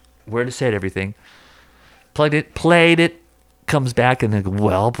on where to set everything, plugged it, played it, comes back, and then,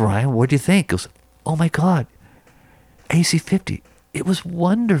 well, Brian, what do you think? Goes, oh my God, AC50. It was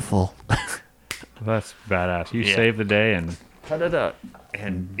wonderful. That's badass. You Yeah. saved the day, and Ta-da-da.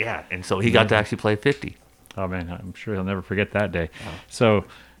 And yeah, and so he got to actually play 50. oh man, I'm sure he'll never forget that day. So,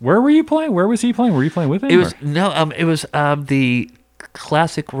 where were you playing? Where was he playing? Were you playing with him? It was or- it was the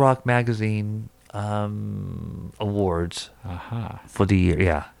Classic Rock Magazine awards for the year.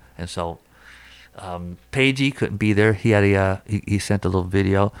 Yeah, and so Pagey couldn't be there. He had he sent a little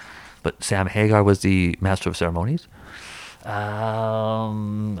video, but Sam Hagar was the master of ceremonies.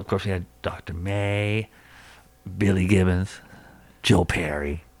 Of course, we had Dr. May, Billy Gibbons, Joe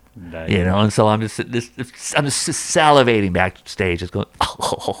Perry. You know, and so I'm just salivating backstage, just going,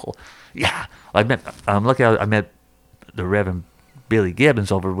 oh, yeah. I'm lucky I met the Reverend Billy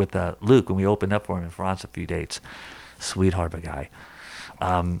Gibbons over with Luke when we opened up for him in France a few dates. Sweetheart of a guy.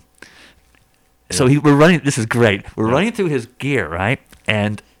 So we're running. This is great. We're running through his gear, right?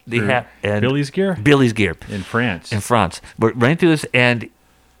 And they Through had and Billy's Gear Billy's Gear in France. in France. We're running through this, and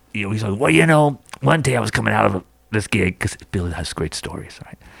he's like, well, one day I was coming out of this gig because Billy has great stories,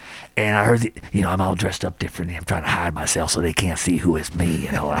 right? And I heard, I'm all dressed up differently. I'm trying to hide myself so they can't see who is me,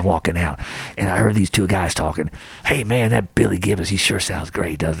 I'm walking out. And I heard these two guys talking. Hey, man, that Billy Gibbons, he sure sounds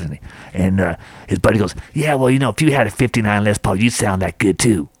great, doesn't he? And his buddy goes, yeah, well, if you had a 59 Les Paul, you'd sound that good,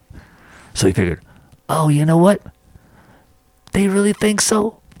 too. So he figured, oh, you know what? They really think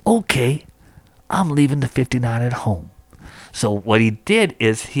so? Okay, I'm leaving the 59 at home. So what he did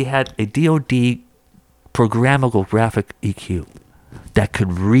is he had a DoD programmable graphic EQ that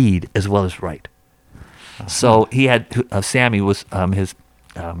could read as well as write. So he had Sammy was his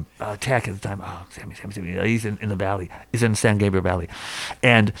tech at the time. Oh, Sammy. He's in the valley. He's in San Gabriel Valley.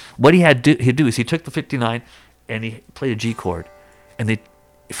 And what he'd do is he took the 59 and he played a G chord, and they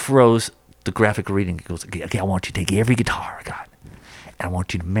froze the graphic reading. He goes, okay, I want you to take every guitar I got, and I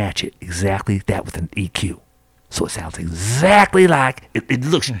want you to match it exactly that with an EQ. So it sounds exactly like, it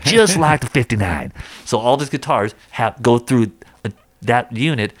looks just like the 59. So all these guitars go through that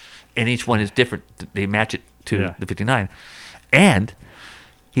unit, and each one is different. They match it to the 59. And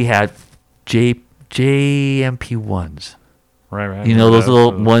he had JMP1s. Right. Those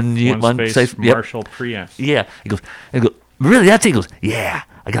little one space size Marshall preamps. Yeah. He goes, really? That's it? He goes, yeah.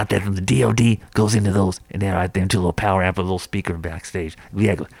 I got that from the DoD. Goes into those, and then right there into a little power amp with a little speaker backstage.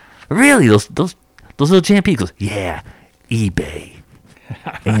 Yeah. He goes, really? Those little JMP? He goes, yeah. eBay.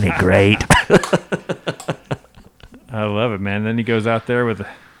 Ain't it great? I love it, man. Then he goes out there with a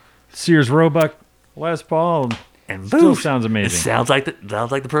Sears Roebuck Les Paul, And still boom, sounds amazing. It sounds like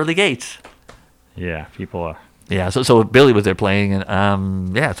the pearly gates. Yeah, people. Yeah, so Billy was there playing, and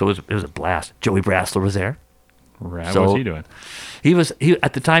so it was a blast. Joey Brasler was there. Right. So What's he doing? He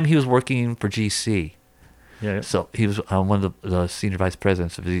at the time he was working for GC. Yeah. So he was one of the senior vice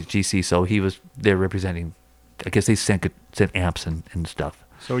presidents of the GC. So he was there representing. I guess they sent amps and stuff.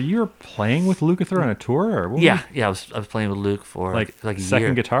 So you're playing with Lukather on a tour, or what? Yeah. I was playing with Luke for like a second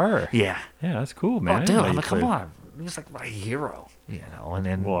year. guitar. Or? Yeah. Yeah, that's cool, man. I Oh, didn't dude, know I'm you like, come played- on, he was like my hero, And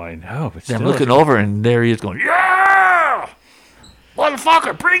then Well, I know, but then still, I'm looking over, and there he is going, yeah,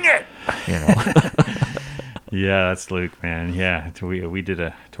 motherfucker, bring it. Yeah, that's Luke, man. Yeah, we did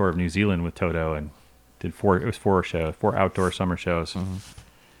a tour of New Zealand with Toto and did four outdoor summer shows. Mm-hmm.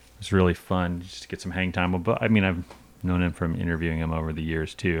 It was really fun just to get some hang time. But I mean, I've known him from interviewing him over the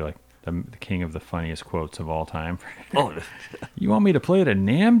years too, like the king of the funniest quotes of all time. Oh, You want me to play at a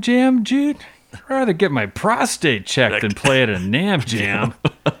Nam Jam, Jude? I'd rather get my prostate checked than play at a Nam Jam.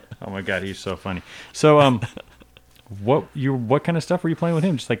 Oh my God, he's so funny. So, what kind of stuff were you playing with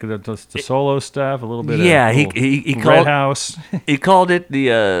him? Just like the solo stuff, a little bit. Yeah, of he Red called House. he called it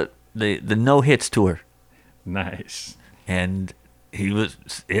the no hits tour, Nice. and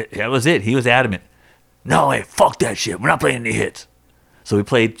that was it. He was adamant. No, hey, fuck that shit. We're not playing any hits. So we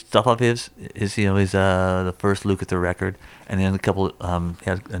played stuff off his the first Lukather record, and then a couple. He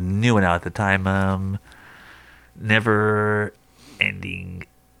had a new one out at the time. Never ending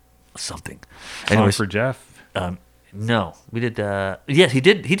something. Song for Jeff. No, we did. Yes, he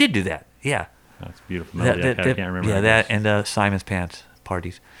did. He did do that. Yeah. That's beautiful. Melody. I can't remember. Yeah, what it that was. and Simon's Pants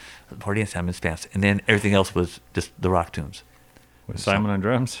party and Simon's Pants, and then everything else was just the rock tunes. With Simon on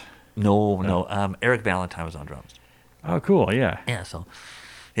drums. No. Eric Valentine was on drums. Oh, cool. Yeah. Yeah. So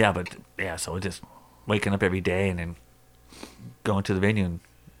just waking up every day and then going to the venue, and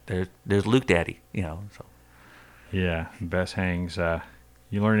there's Luke Daddy. So. Yeah. Best hangs.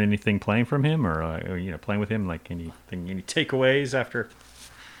 You learn anything playing from him, or playing with him? Like any takeaways after?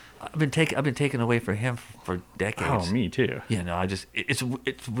 I've been taken away from him for decades. Oh, me too. It's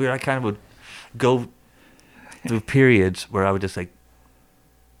weird. I kind of would go through periods where I would just like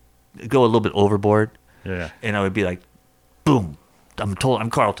go a little bit overboard. Yeah. And I would be like, boom, I'm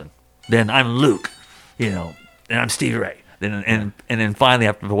Carlton. Then I'm Luke, and I'm Stevie Ray. And then finally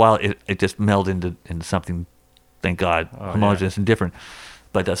after a while it just melded into something, thank God, homogeneous and different.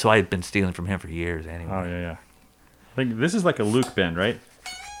 But so I had been stealing from him for years anyway. Oh yeah. I think this is like a Luke bend, right?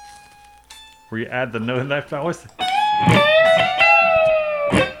 Where you add the note left. Always.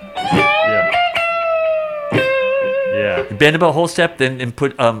 Yeah. Bend about a whole step, then and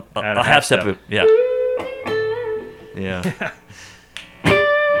put Add a half step. step. Yeah. Yeah.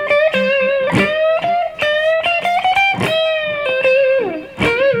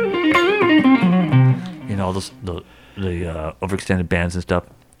 The overextended bands and stuff.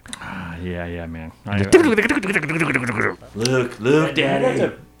 Yeah, man. Luke, I Daddy. had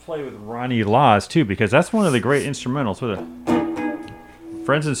to play with Ronnie Laws too, because that's one of the great instrumentals. With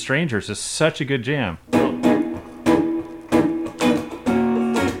Friends and Strangers is such a good jam.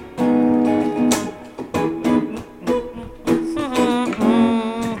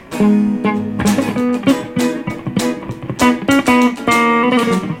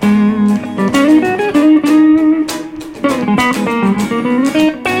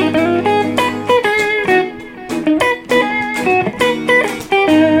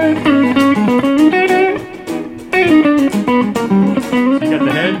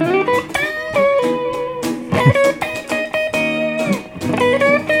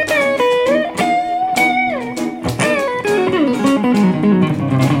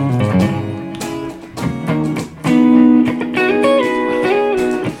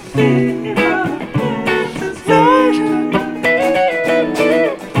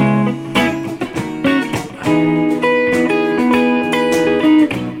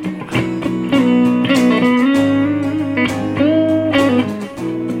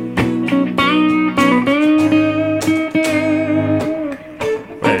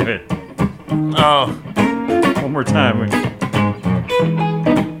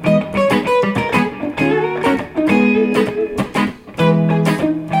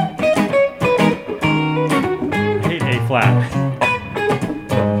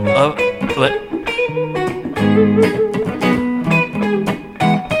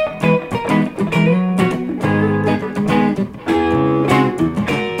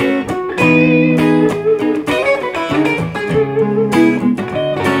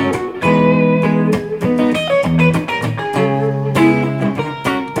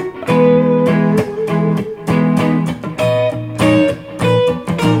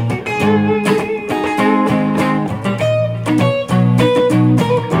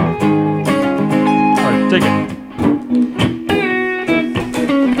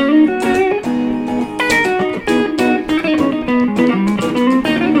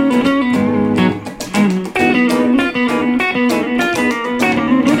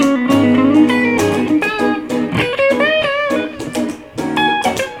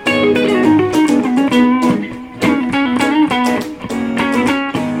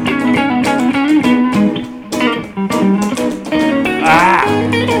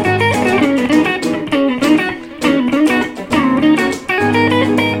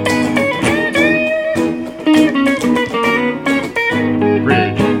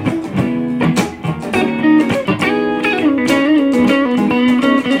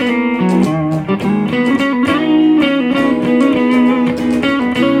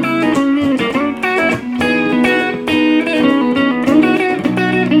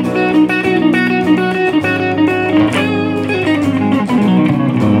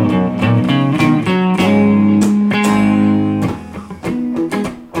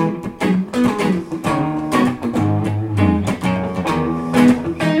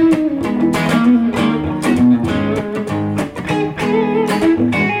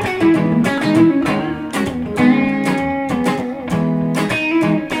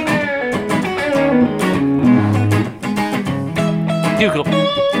 Too cool.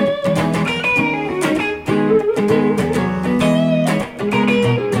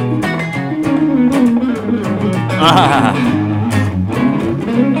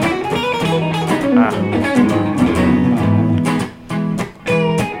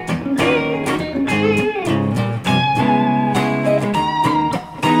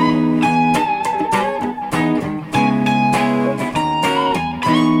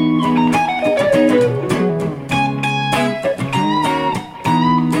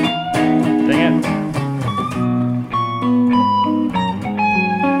 Dang it.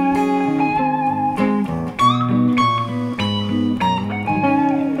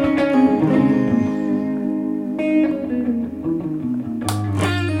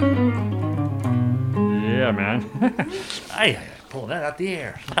 Yeah, man. I pulled that out the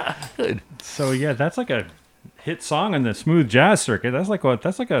air. Good. So yeah, that's like a hit song on the smooth jazz circuit. That's like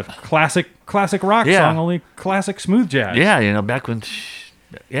a classic rock Yeah. song, only classic smooth jazz. Yeah, back when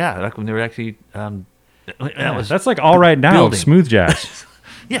they were actually that was That's like all right now, building. smooth jazz.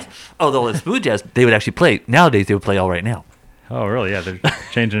 yes. Although in smooth jazz they would actually play. Nowadays they would play All Right Now. Oh, really? Yeah, they're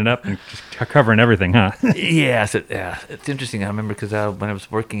changing it up and just covering everything, huh? Yes, it's interesting. I remember because when I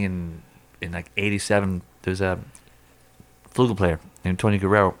was working in like '87, there's a flugel player named Tony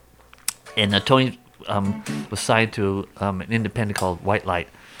Guerrero, and Tony was signed to an independent called White Light.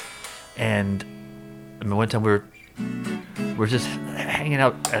 And I mean, one time we're just hanging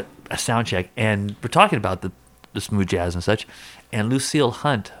out at a sound check, and we're talking about the smooth jazz and such. And Lucille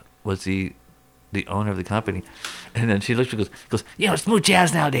Hunt was the owner of the company, and then she looks and goes, smooth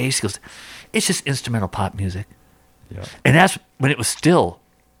jazz nowadays. She goes, it's just instrumental pop music. Yeah. And that's when it was still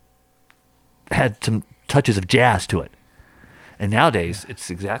had some touches of jazz to it. And nowadays, it's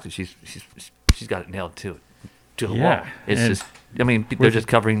exactly she's got it nailed to the wall. Yeah, It's and just, I mean, they're just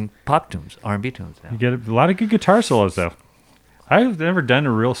covering pop tunes, R&B tunes now. You get a lot of good guitar solos, though. I've never done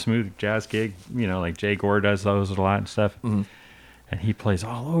a real smooth jazz gig, like Jay Gore does those a lot and stuff. Mm-hmm. And he plays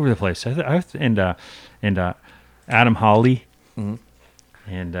all over the place. And Adam Hawley. Mm-hmm.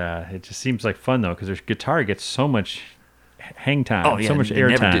 And it just seems like fun, though, because their guitar gets so much hang time, Oh yeah, so much they air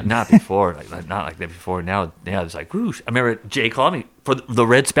never time. did not before, not like that before. Now it's like whoosh. I remember Jay called me for the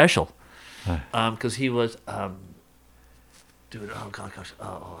Red Special, because he was I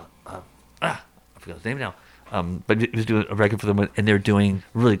forgot his name now. But he was doing a record for them, and they're doing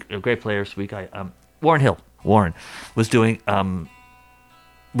really a great player, sweet guy. Warren Hill. Warren was doing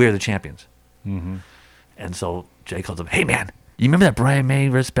 "We Are the Champions," and so Jay calls him, "Hey man, you remember that Brian May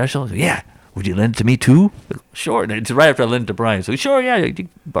Red Special?" I go, "Yeah. Would you lend it to me too?" I go, "Sure." And it's right after I lent it to Brian. So sure, yeah, you can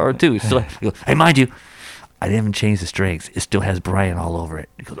borrow it too. So he goes, "Hey, mind you, I didn't even change the strings. It still has Brian all over it."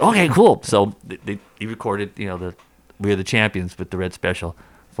 He goes, "Okay, cool." So he recorded, the "We Are the Champions" with the Red Special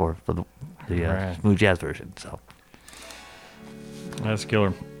for the Right. smooth jazz version. So That's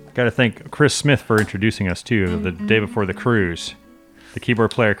killer. Got to thank Chris Smith for introducing us to the day before the cruise. The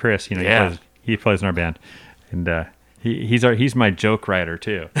keyboard player, Chris. Yeah. He plays in our band, and he's my joke writer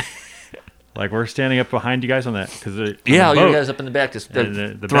too. Like we're standing up behind you guys on that because you guys up in the back just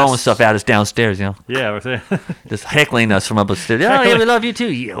And the throwing best- stuff at us downstairs. Yeah, we're saying. Just heckling us from upstairs. Oh, yeah, we love you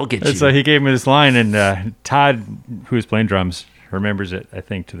too. Yeah, we'll get you. And so he gave me this line, and Todd, who was playing drums, remembers it, I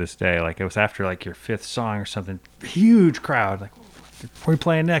think, to this day. Like, it was after, like, your fifth song or something. Huge crowd. Like, what are we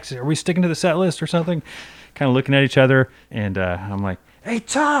playing next? Are we sticking to the set list or something? Kind of looking at each other. And I'm like, hey,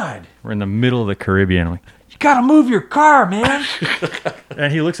 Todd. We're in the middle of the Caribbean. I'm like, you got to move your car, man.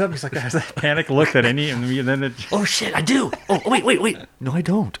 And he looks up. He's like, has that panic look that any, and then it, Oh shit, I do. Oh wait. No, I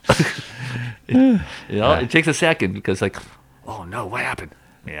don't. It takes a second because like, oh no, what happened?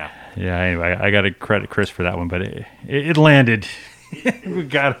 Yeah. yeah, anyway, I got to credit Chris for that one, but it landed. We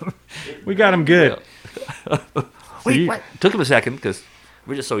got him good. Wait, what? Took him a second because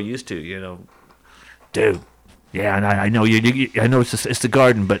we're just so used to, dude. Yeah, and I know I know it's the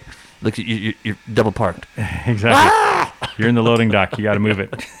garden, but look, you're double parked. Exactly. You're in the loading dock. You got to move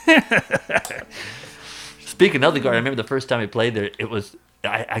it. Speaking of the garden, I remember the first time I played there.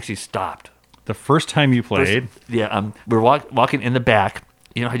 I actually stopped. The first time you played, We're walking in the back.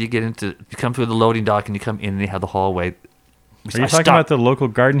 You know how you come through the loading dock and you come in and they have the hallway. are you talking about the local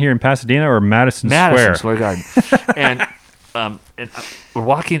garden here in Pasadena or Madison Madison Square? Square Garden? and we're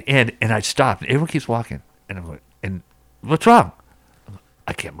walking in and I stopped. And everyone keeps walking. And I'm like, and what's wrong?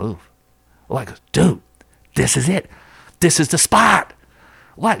 I can't move. Well, I go, dude, this is it. This is the spot.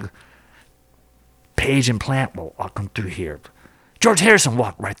 What? Page and Plant will walk them through here. George Harrison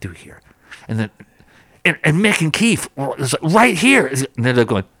walked right through here. And then, and Mick and Keith was right here. And then they're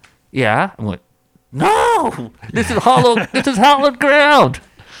going, yeah. I'm like, no, this is hallowed ground.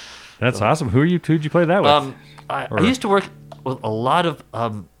 That's awesome. Who'd you play that with? I used to work with a lot of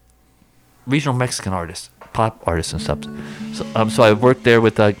regional Mexican artists, pop artists and stuff. So I worked there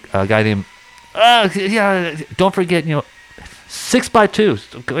with a guy named, don't forget,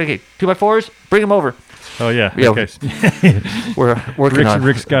 6x2s, okay, 2x4s, bring them over. Oh yeah. Yeah, Okay. we're working on.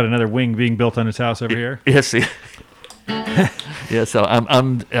 Rick's got another wing being built on his house over here. Yes. Yeah. So so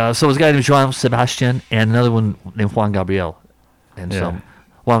it was a guy named Joan Sebastian and another one named Juan Gabriel, and Yeah. so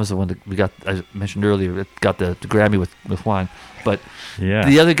Juan was the one that we got. I mentioned earlier, that got the Grammy with Juan, but Yeah.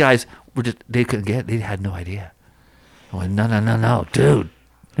 the other guys were just they had no idea. I went, no, dude.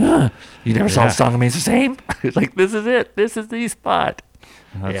 You never saw Yeah. the song remains the same. It's like, this is it. This is the spot.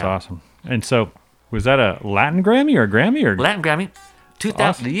 That's Yeah. awesome. And so, was that a Latin Grammy or a Grammy or? Latin Grammy, 2000.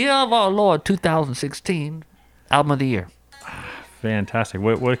 Awesome. The year of our Lord, 2016, album of the year. Fantastic.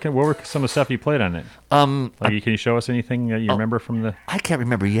 What were some of the stuff you played on it? Can you show us anything that you remember from the? I can't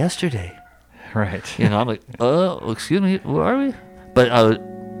remember yesterday. Right. I'm like, excuse me, where are we? But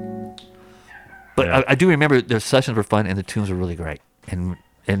Yeah. I do remember the sessions were fun and the tunes were really great. And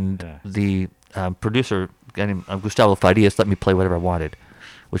Yeah. the producer, a guy named Gustavo Farias, let me play whatever I wanted,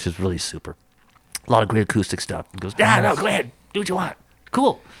 which is really super. A lot of great acoustic stuff. He goes, no, go ahead, do what you want.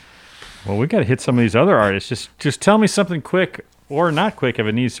 Cool. Well, we got to hit some of these other artists. Just tell me something quick or not quick if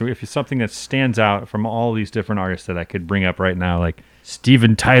it needs to. If it's something that stands out from all these different artists that I could bring up right now, like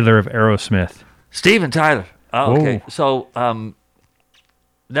Steven Tyler of Aerosmith. Steven Tyler. Oh, okay. Whoa. So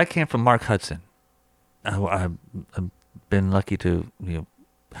that came from Mark Hudson. I've been lucky to,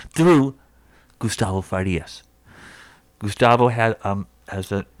 through Gustavo Farias. Gustavo had an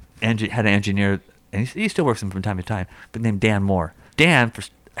engineer, and he still works with him from time to time, but named Dan Moore. Dan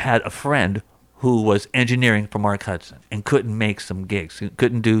had a friend who was engineering for Mark Hudson and couldn't make some gigs. He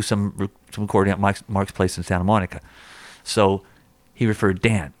couldn't do some recording at Mark's place in Santa Monica. So he referred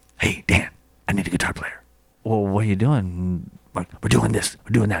Dan. Hey, Dan, I need a guitar player. Well, what are you doing? Mark, we're doing this.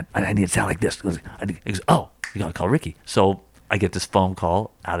 We're doing that. I need it to sound like this. He goes, oh, you got to call Ricky. So I get this phone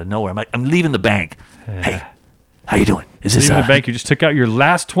call out of nowhere. I'm like, I'm leaving the bank. Hey, how you doing? Is this Leaving the bank, you just took out your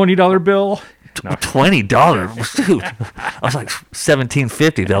last $20 bill. No. $20? Dude, I was like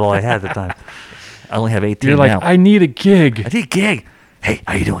 $17.50. That's all I had at the time. I only have 18 You're like, now. I need a gig. I need a gig. Hey,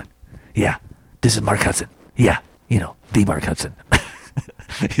 how you doing? Yeah, this is Mark Hudson. Yeah, the Mark Hudson.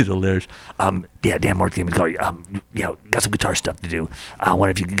 He's hilarious. Yeah, Dan Moore gave me a call. Got some guitar stuff to do. I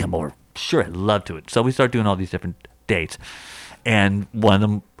wonder if you can come over. Sure, I'd love to. So we started doing all these different dates, and one of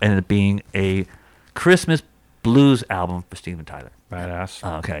them ended up being a Christmas blues album for Steven Tyler.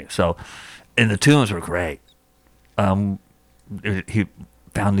 Badass. Okay, so, and the tunes were great. He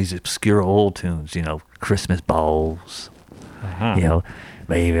found these obscure old tunes, Christmas balls, Uh-huh.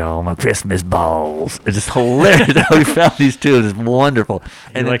 Baby, all my Christmas balls. It's just hilarious how we found these tunes. It's wonderful.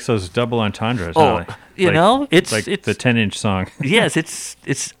 He likes those double entendres. Oh, huh? it's like it's the 10-inch song. yes, it's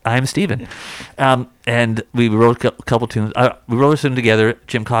I'm Steven. And we wrote a couple tunes. We wrote a tune together.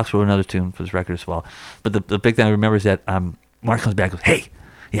 Jim Cox wrote another tune for this record as well. But the big thing I remember is that Mark comes back and goes, hey,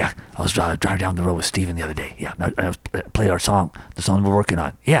 yeah, I was driving down the road with Steven the other day. Yeah, I played our song, the song we're working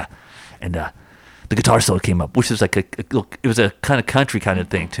on. Yeah, and the guitar solo came up, which was like it was a kind of country kind of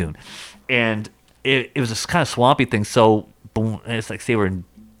thing tune, and it was this kind of swampy thing. So boom, and it's like say we're in,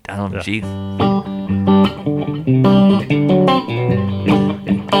 I don't know, Yeah. G.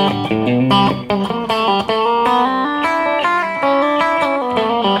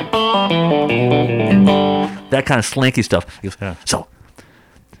 That kind of slinky stuff. He goes, Yeah. so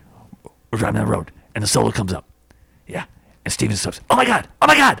we're driving down the road, and the solo comes up. Yeah, and Steven stops. Oh my god!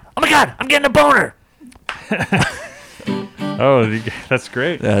 I'm getting a boner. Oh, that's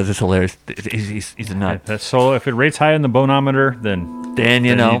great. That's just hilarious. He's a nut. That solo, if it rates high in the bonometer, then Then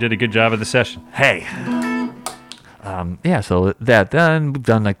you you did a good job of the session. hey. Yeah. So then we've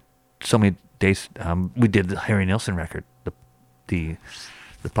done like so many days. We did the Harry Nilsson record, the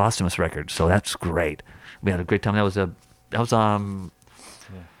posthumous record. So that's great. We had a great time. That was Greg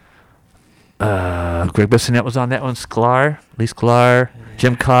Bissonette was on that one. Lee Sklar,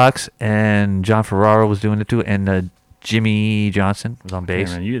 Jim Cox, and John Ferraro was doing it too, and Jimmy Johnson was on Hey,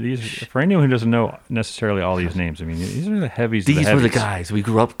 bass. man, for anyone who doesn't know necessarily all these names, I mean, these are the heavies. of These were the heavies. guys we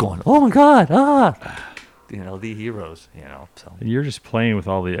grew up going, oh my god, the heroes, So You're just playing with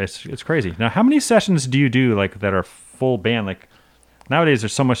all the. It's crazy. Now, how many sessions do you do like that are full band? Like nowadays,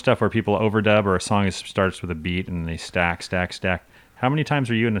 there's so much stuff where people overdub or a song starts with a beat and they stack. How many times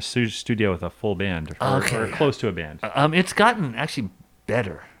are you in a studio with a full band or close to a band? It's gotten actually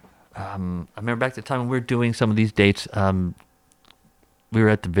better. I remember back to the time when we were doing some of these dates. We were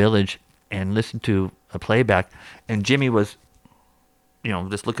at the Village and listened to a playback, and Jimmy was,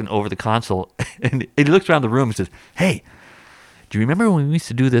 just looking over the console, and he looks around the room and says, "Hey, do you remember when we used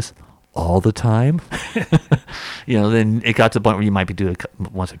to do this all the time? Then it got to the point where you might be doing it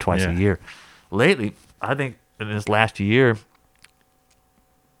once or twice a Yeah. year. Lately, I think in this last year,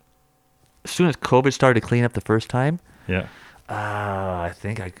 as soon as COVID started to clean up the first time, Yeah. I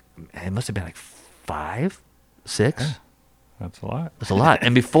think it must have been like 5, 6. That's a lot. That's a lot.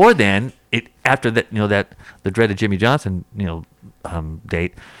 And before then, after that, that the dreaded Jimmy Johnson,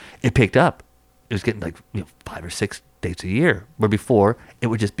 date, it picked up. It was getting like 5 or 6 dates a year. Where before it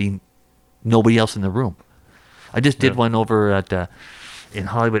would just be nobody else in the room. I just did one over at in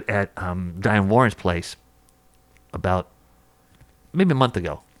Hollywood at Diane Warren's place about maybe a month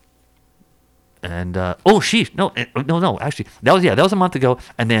ago. And no, actually that was a month ago.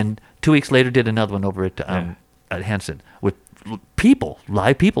 And then 2 weeks later, did another one over at Henson with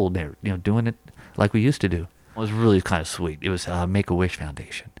live people there, doing it like we used to do. It was really kind of sweet. It was Make-A-Wish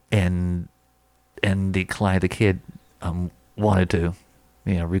Foundation, and the kid wanted to,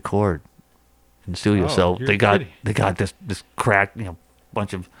 record in the studio. Oh, so you're they got kidding. this crack,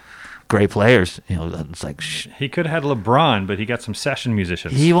 bunch of great players. It's like He could have had LeBron, but he got some session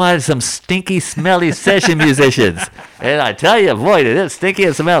musicians. he wanted some stinky, smelly session musicians, and I tell you, boy, it is stinky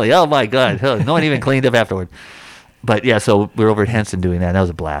and smelly. Oh my God, no one even cleaned up afterward. But yeah, so we were over at Henson doing that. That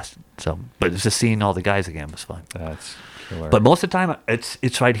was a blast. So, but just seeing all the guys again was fun. That's killer. But most of the time,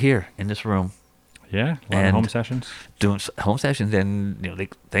 it's right here in this room yeah, a lot of and- home sessions. doing home sessions, and they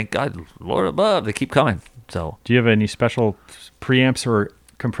thank God, Lord above, they keep coming. So Do you have any special preamps or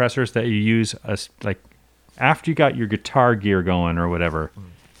compressors that you use after you got your guitar gear going or whatever?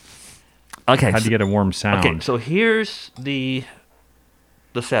 okay, How do you get a warm sound? okay. So here's the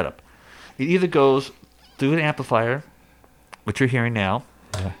setup. It either goes through the amplifier, which you're hearing now,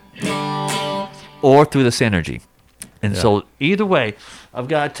 or through the Synergy. And so either way, I've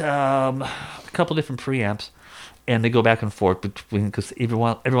got a couple different preamps, and they go back and forth between, because every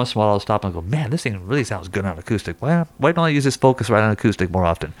once in a while I'll stop and go, man, this thing really sounds good on acoustic. Well, why don't I use this Focusrite on acoustic more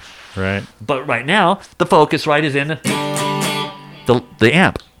often? Right. But right now, the Focusrite is in the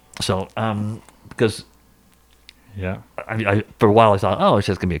amp. So, because Yeah. I for a while I thought, oh, it's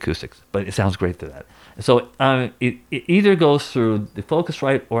just going to be acoustics, but it sounds great through that. So it either goes through the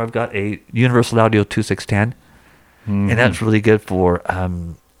Focusrite, or I've got a Universal Audio 2610, and that's really good for,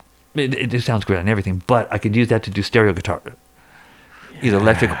 it sounds great on everything, but I could use that to do stereo guitar, either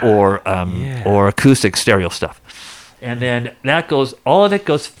electric or acoustic stereo stuff. And then all of it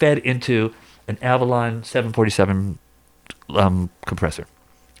goes fed into an Avalon 747 compressor.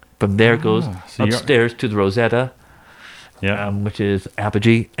 From there it goes so you're- upstairs to the Rosetta, Yeah. which is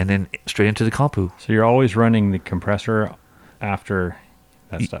Apogee, and then straight into the Compu. So you're always running the compressor after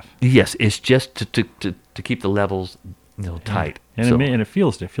that stuff. Yes, it's just to keep the levels tight. And So- it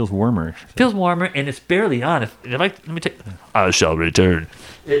feels warmer. It feels warmer, and it's barely on. Let me take. I shall return.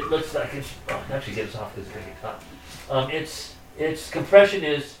 It looks like it's. Oh, it actually gets off this thing. Its compression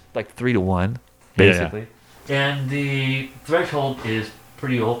is like 3-to-1, basically, and the threshold is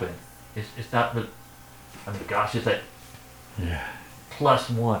pretty open. It's not. I mean, gosh, it's like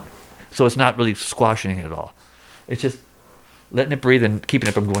 +1, so it's not really squashing it at all. It's just letting it breathe and keeping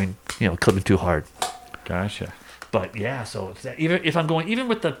it from going, clipping too hard. Gotcha. But yeah, so it's that, even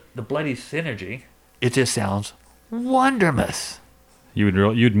with the bloody Synergy, it just sounds wondermous.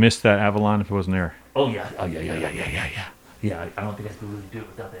 You'd miss that Avalon if it wasn't there. Oh yeah, yeah. I don't think I could really do it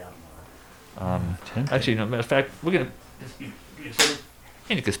without the Avalon. Tempting. Actually, no, matter of fact, we're gonna.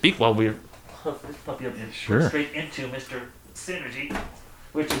 And you can speak while we're hook this puppy up and Sure. go straight into Mr. Synergy,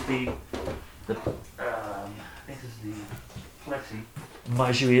 which is the I think this is the Plexi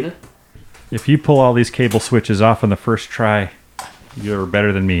Margarita. If you pull all these cable switches off on the first try, you're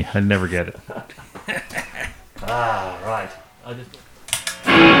better than me. I'd never get it. Right.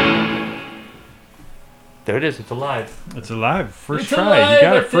 There it is. It's alive. It's alive. First It's try. alive, You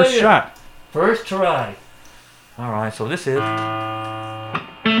got I it. First tell you. shot. First try. All right. So this is.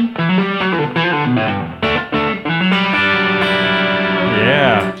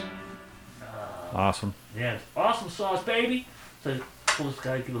 Yeah. Awesome. Yeah, it's awesome sauce, baby. So pull this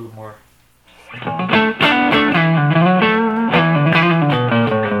guy, give it a little more. A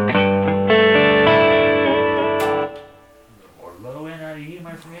little more low end out of you,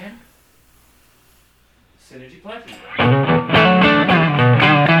 my friend. Synergy Plexi.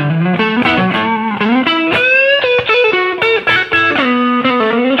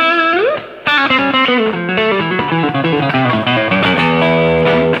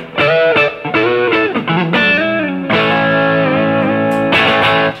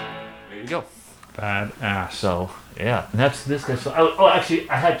 There you go. Badass. So yeah, and that's this guy. So actually,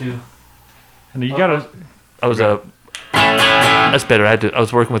 I had to. and you got to. I was That's better. I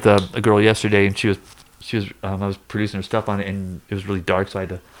was working with a girl yesterday, and she was I was producing her stuff on it, and it was really dark, so I had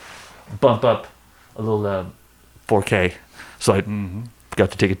to bump up a little 4K. So I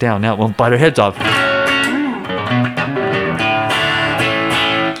got to take it down. Now it won't bite our heads off.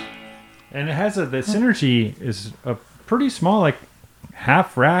 And it has the Synergy is a pretty small, like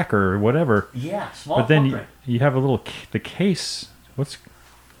half rack or whatever. Yeah, small. But then you have a little the case. So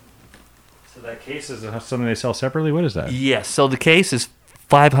that case is something they sell separately. What is that? Yes. So the case is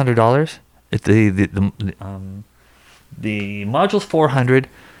 $500. The module's $400,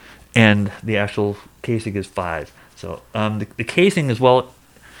 and the actual casing is $500. So the casing as well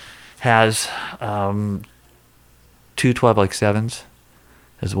has two 12x7s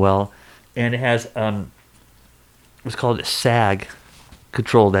as well, and it has what's called a SAG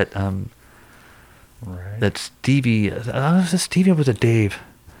control that Right. that Stevie. I don't know if it's Stevie or was it Dave?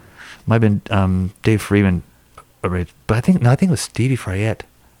 Might have been Dave Freeman, but I think it was Stevie Fryette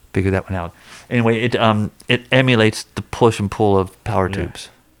figured that one out. Anyway, it emulates the push and pull of power tubes.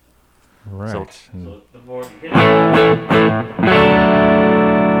 Right. So And- the more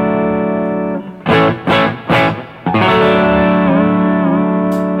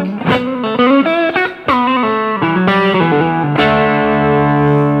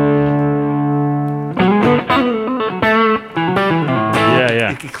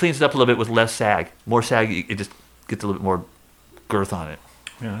yeah. it cleans it up a little bit with less sag. More sag, it just gets a little bit more girth on it.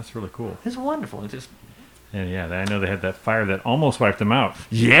 Yeah, that's really cool. It's wonderful. It just And yeah, I know they had that fire that almost wiped them out.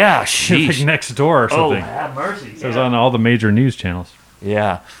 yeah, Like sheesh. next door or Oh, something. have mercy. It was on all the major news channels.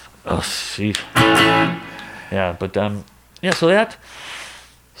 Yeah. Oh, sheesh. Yeah, but yeah.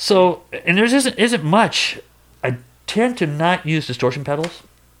 So and there isn't much. I tend to not use distortion pedals.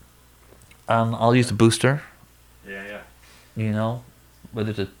 I'll use the booster. Yeah. You know,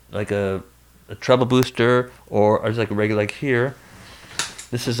 whether it's like a treble booster or just like a regular like here.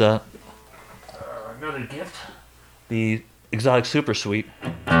 This is another gift. The Exotic Super Suite.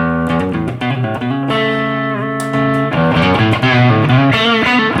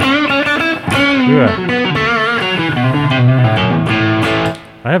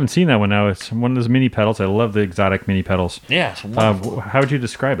 I haven't seen that one now. It's one of those mini pedals. I love the exotic mini pedals. Yeah, it's wonderful. How would you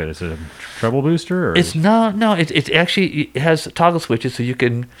describe it? Is it a treble booster? Or It's no. It actually it has toggle switches, so you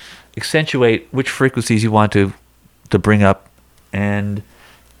can accentuate which frequencies you want to bring up, and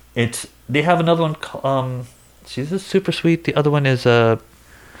they have another one. See, this is Super Sweet. The other one is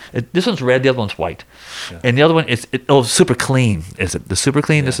this one's red. The other one's white, and the other one is Super Clean. Is it the Super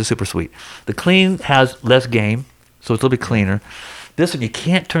Clean? This is Super Sweet. The Clean has less gain, so it's a little bit cleaner. This one you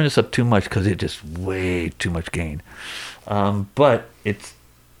can't turn this up too much because it's just way too much gain. But it's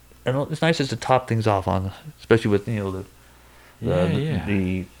nice as to top things off on, especially with the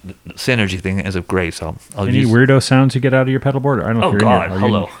synergy thing is great. So I'll any use. weirdo sounds you get out of your pedal board? I don't know. Oh if you're God! in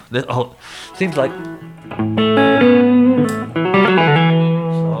here. Hello. Seems like.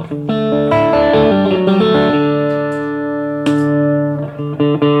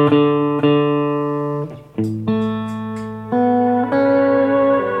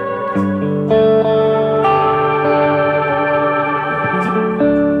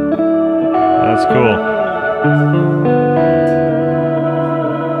 That's cool.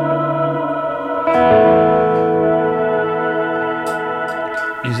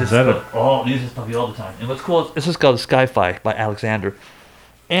 Use this that use this puppy all the time. And what's cool is this is called Sky-Fi by Alexander.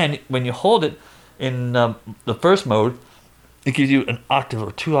 And when you hold it in the first mode, it gives you an octave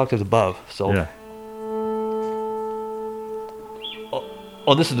or 2 octaves above. So Yeah.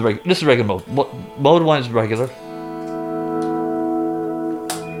 this is the regular. This is regular mode. Mode 1 is regular.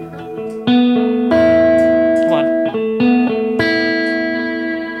 Come on.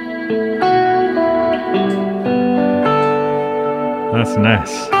 That's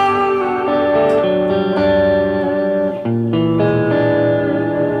nice.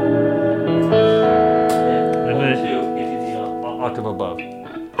 And then- then 2 gives you the octave above.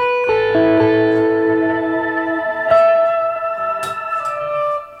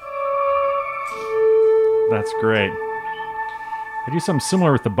 That's great. I do something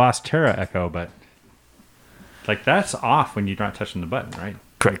similar with the Boss Terra Echo, but like that's off when you're not touching the button, right?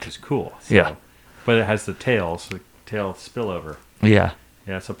 Correct. Which is cool. Yeah. But it has the tail spillover. Yeah.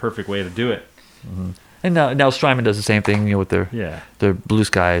 Yeah, it's a perfect way to do it. And now Strymon does the same thing, with their Yeah. blue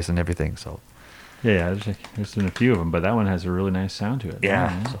skies and everything. So Yeah, there's been a few of them, but that one has a really nice sound to it.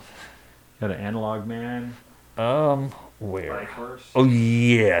 yeah. Got an Analog Man. Where? Bike Horse. Oh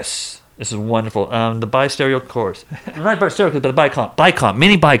yes, this is wonderful. The bi-stereo chorus, not bi-stereo, but the bicomp,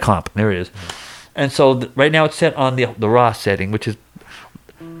 mini bicomp. There it is. And so right now it's set on the raw setting, which is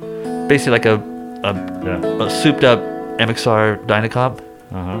basically like a souped up MXR Dynacomp.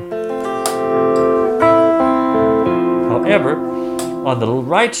 However, on the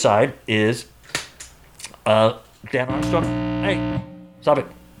right side is Dan Armstrong. Hey, stop it.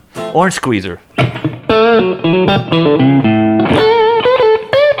 Orange Squeezer.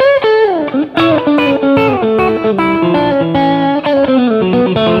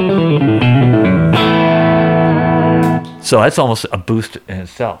 So that's almost a boost in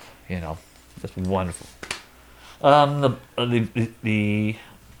itself, you know. That's wonderful. The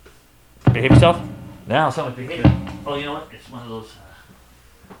behave yourself. Now someone's behaving. Oh, you know what? It's one of those.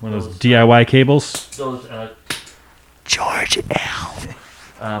 One of those DIY cables. Those George L.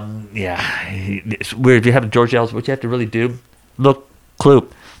 Yeah, it's weird. If you have a George L's, what you have to really do, look,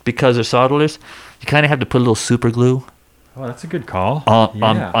 Kloop, because they're solderless, you kind of have to put a little super glue Oh, that's a good call.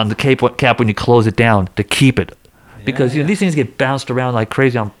 on the cap when you close it down to keep it, because you know these things get bounced around like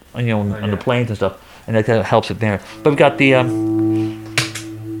crazy on on the planes and stuff, and that kind of helps it there. But we've got the there's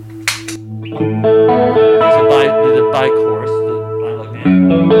a bi-course.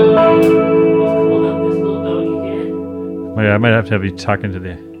 Oh, yeah, I might have to have you talking to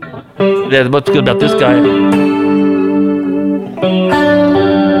the. Yeah, what's good about this guy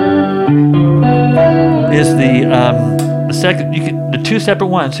is the second. You can the two separate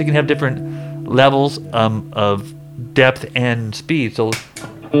ones. So you can have different levels of depth and speed. So,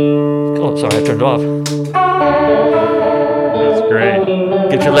 oh, sorry, I turned it off. That's great.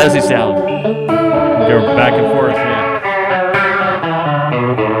 Get your Leslie sound. Go back and forth. Yeah.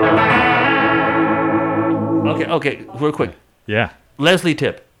 Okay, real quick. Yeah. Leslie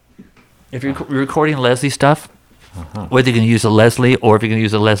tip. If you're recording Leslie stuff, whether you're going to use a Leslie or if you're going to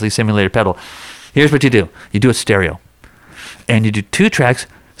use a Leslie simulator pedal, here's what you do. You do it stereo. And you do 2 tracks,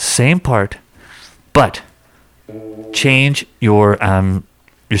 same part, but change your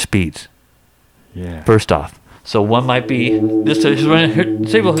speeds. Yeah. First off. So one might be this.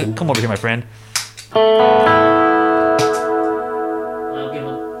 Say, well, come over here, my friend. I'll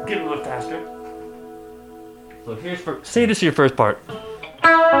give it a little faster. So say this is your first part.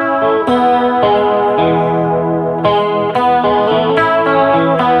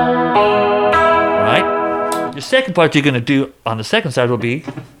 Right? Your second part you're going to do on the second side will be,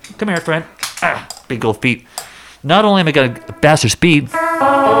 come here, friend. Big old feet. Not only am I going to faster speed,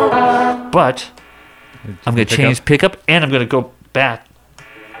 but I'm going to change pickup and I'm going to go back.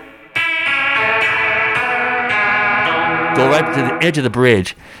 Go right to the edge of the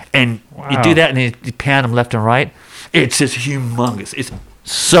bridge. And you do that and you pan them left and right. It's just humongous. It's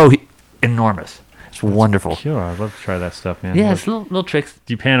so enormous. It's wonderful. Sure, I'd love to try that stuff, man. Yeah, it's little tricks.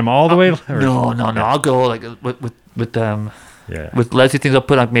 Do you pan them all the way? No. I'll go like with Yeah. with Leslie things. I'll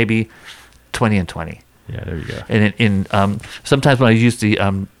put on maybe 20 and 20. Yeah, there you go. And in sometimes when I use the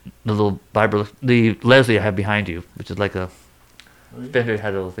little vibro, the Leslie I have behind you, which is like a Fender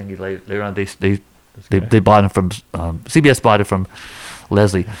had a little thingy later on. They bought it from CBS bought it from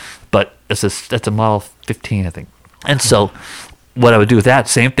Leslie, but that's a Model 15, I think. And so what I would do with that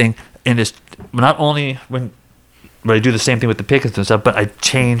same thing, and just not only when I do the same thing with the pickups and stuff, but I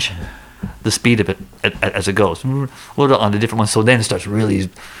change the speed of it as it goes. On the different ones, so then it starts really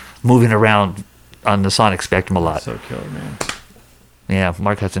moving around on the sonic spectrum a lot. So killer, man. Yeah,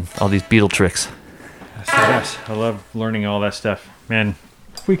 Mark has all these Beatle tricks. Yes, I love learning all that stuff. Man,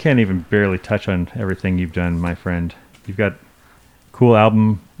 we can't even barely touch on everything you've done, my friend. You've got a cool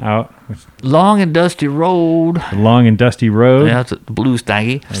album out. Long and Dusty Road. The Long and Dusty Road. Yeah, it's a blues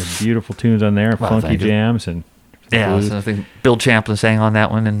thangy. There's beautiful tunes on there, funky thank you. jams, and blues. So I think Bill Champlin sang on that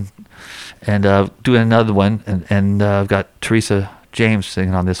one, and doing another one, and I've got Teresa James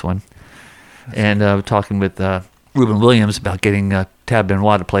singing on this one, and talking with Reuben Williams about getting Tab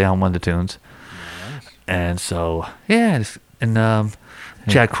Benoit to play on one of the tunes, and so and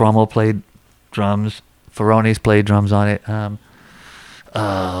Chad Cromwell played drums, Ferrone's played drums on it, Herman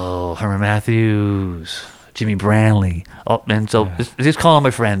Matthews, Jimmy Branley, and so just call on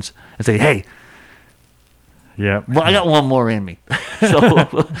my friends and say, hey. Yeah. Well, I got one more in me, so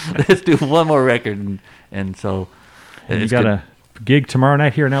let's do one more record, and so you got a gig tomorrow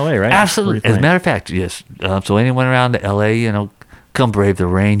night here in LA, right? Absolutely. As a matter of fact, yes. So anyone around LA, come brave the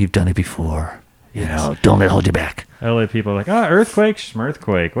rain. You've done it before. Don't let it hold you back. LA people are like,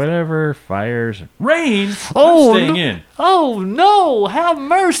 earthquake, whatever, fires, rain. Oh, I'm staying in. Oh no, have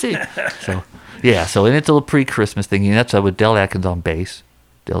mercy. So and it's a little pre-Christmas thing. And that's with Del Atkins on bass.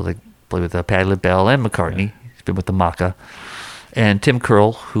 Del played with Patti LaBelle and McCartney. Yeah. He's been with the Maca. And Tim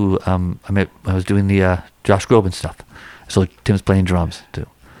Curl, who I met when I was doing the Josh Groban stuff. So Tim's playing drums too.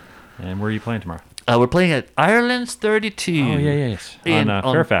 And where are you playing tomorrow? We're playing at Ireland's 32. Oh, yes. On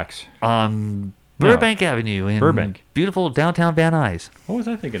Fairfax. On Burbank Avenue in Burbank. beautiful downtown Van Nuys. What was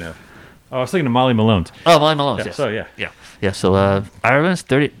I thinking of? Oh, I was thinking of Molly Malone's. Oh, Molly Malone's, Yeah, yes. so, yeah. Yeah, so Ireland's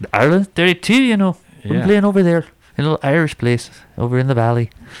 32, you know. We're Yeah. playing over there in a little Irish place over in the valley.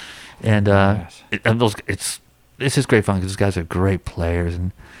 And Yes. it's just great fun because those guys are great players,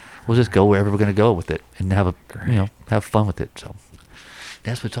 and we'll just go wherever we're going to go with it and have fun with it. So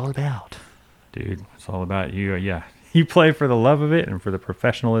that's what it's all about. Dude, it's all about you. Yeah. You play for the love of it and for the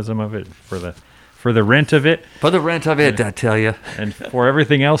professionalism of it, for the rent of it, For the rent of it, I tell you. and for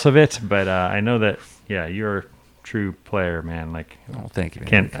everything else of it. But I know that, yeah, you're a true player, man. Like, Oh, thank you.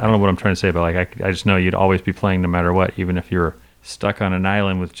 Man. I don't know what I'm trying to say, but like, I just know you'd always be playing no matter what, even if you're stuck on an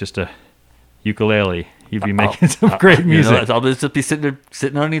island with just a ukulele. You'd be making some great music. I'll just be sitting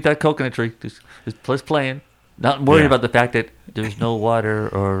underneath that coconut tree, just playing, not worried Yeah. about the fact that there's no water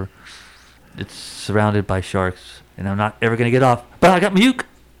or it's surrounded by sharks, and I'm not ever gonna get off. But I got my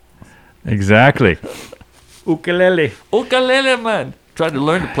Exactly. Ukulele. ukulele, man. Trying to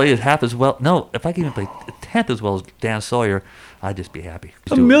learn to play it half as well. No, if I can even play a tenth as well as Dan Sawyer, I'd just be happy.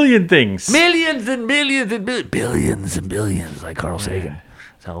 Just A do it. million things. Millions and millions and billions and billions, like Carl Sagan.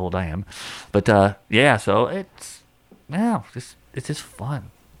 That's how old I am. But yeah, so it's just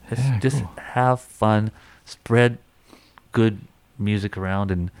fun. Just cool. have fun, spread good music around,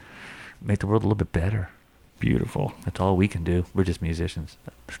 and make the world a little bit better. Beautiful. That's all we can do. We're just musicians.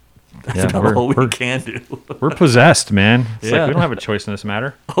 That's Yeah, about all we can do. We're possessed, man. It's Yeah. like we don't have a choice in this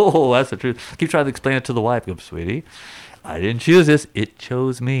matter. Oh, that's the truth. Keep trying to explain it to the wife. Go, sweetie, I didn't choose this. It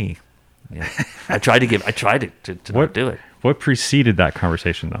chose me. Yeah. I tried to not do it. What preceded that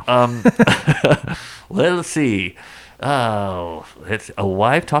conversation, though? Well, let's see. Oh, it's a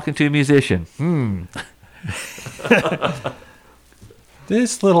wife talking to a musician.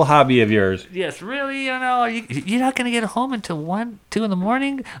 This little hobby of yours. Yes, really? You're not going to get home until 1, 2 in the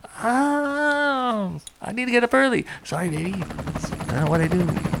morning? Oh, I need to get up early. Sorry, baby. That's not what I do.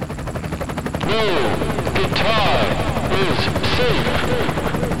 Blue guitar is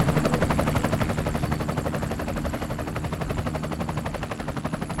safe.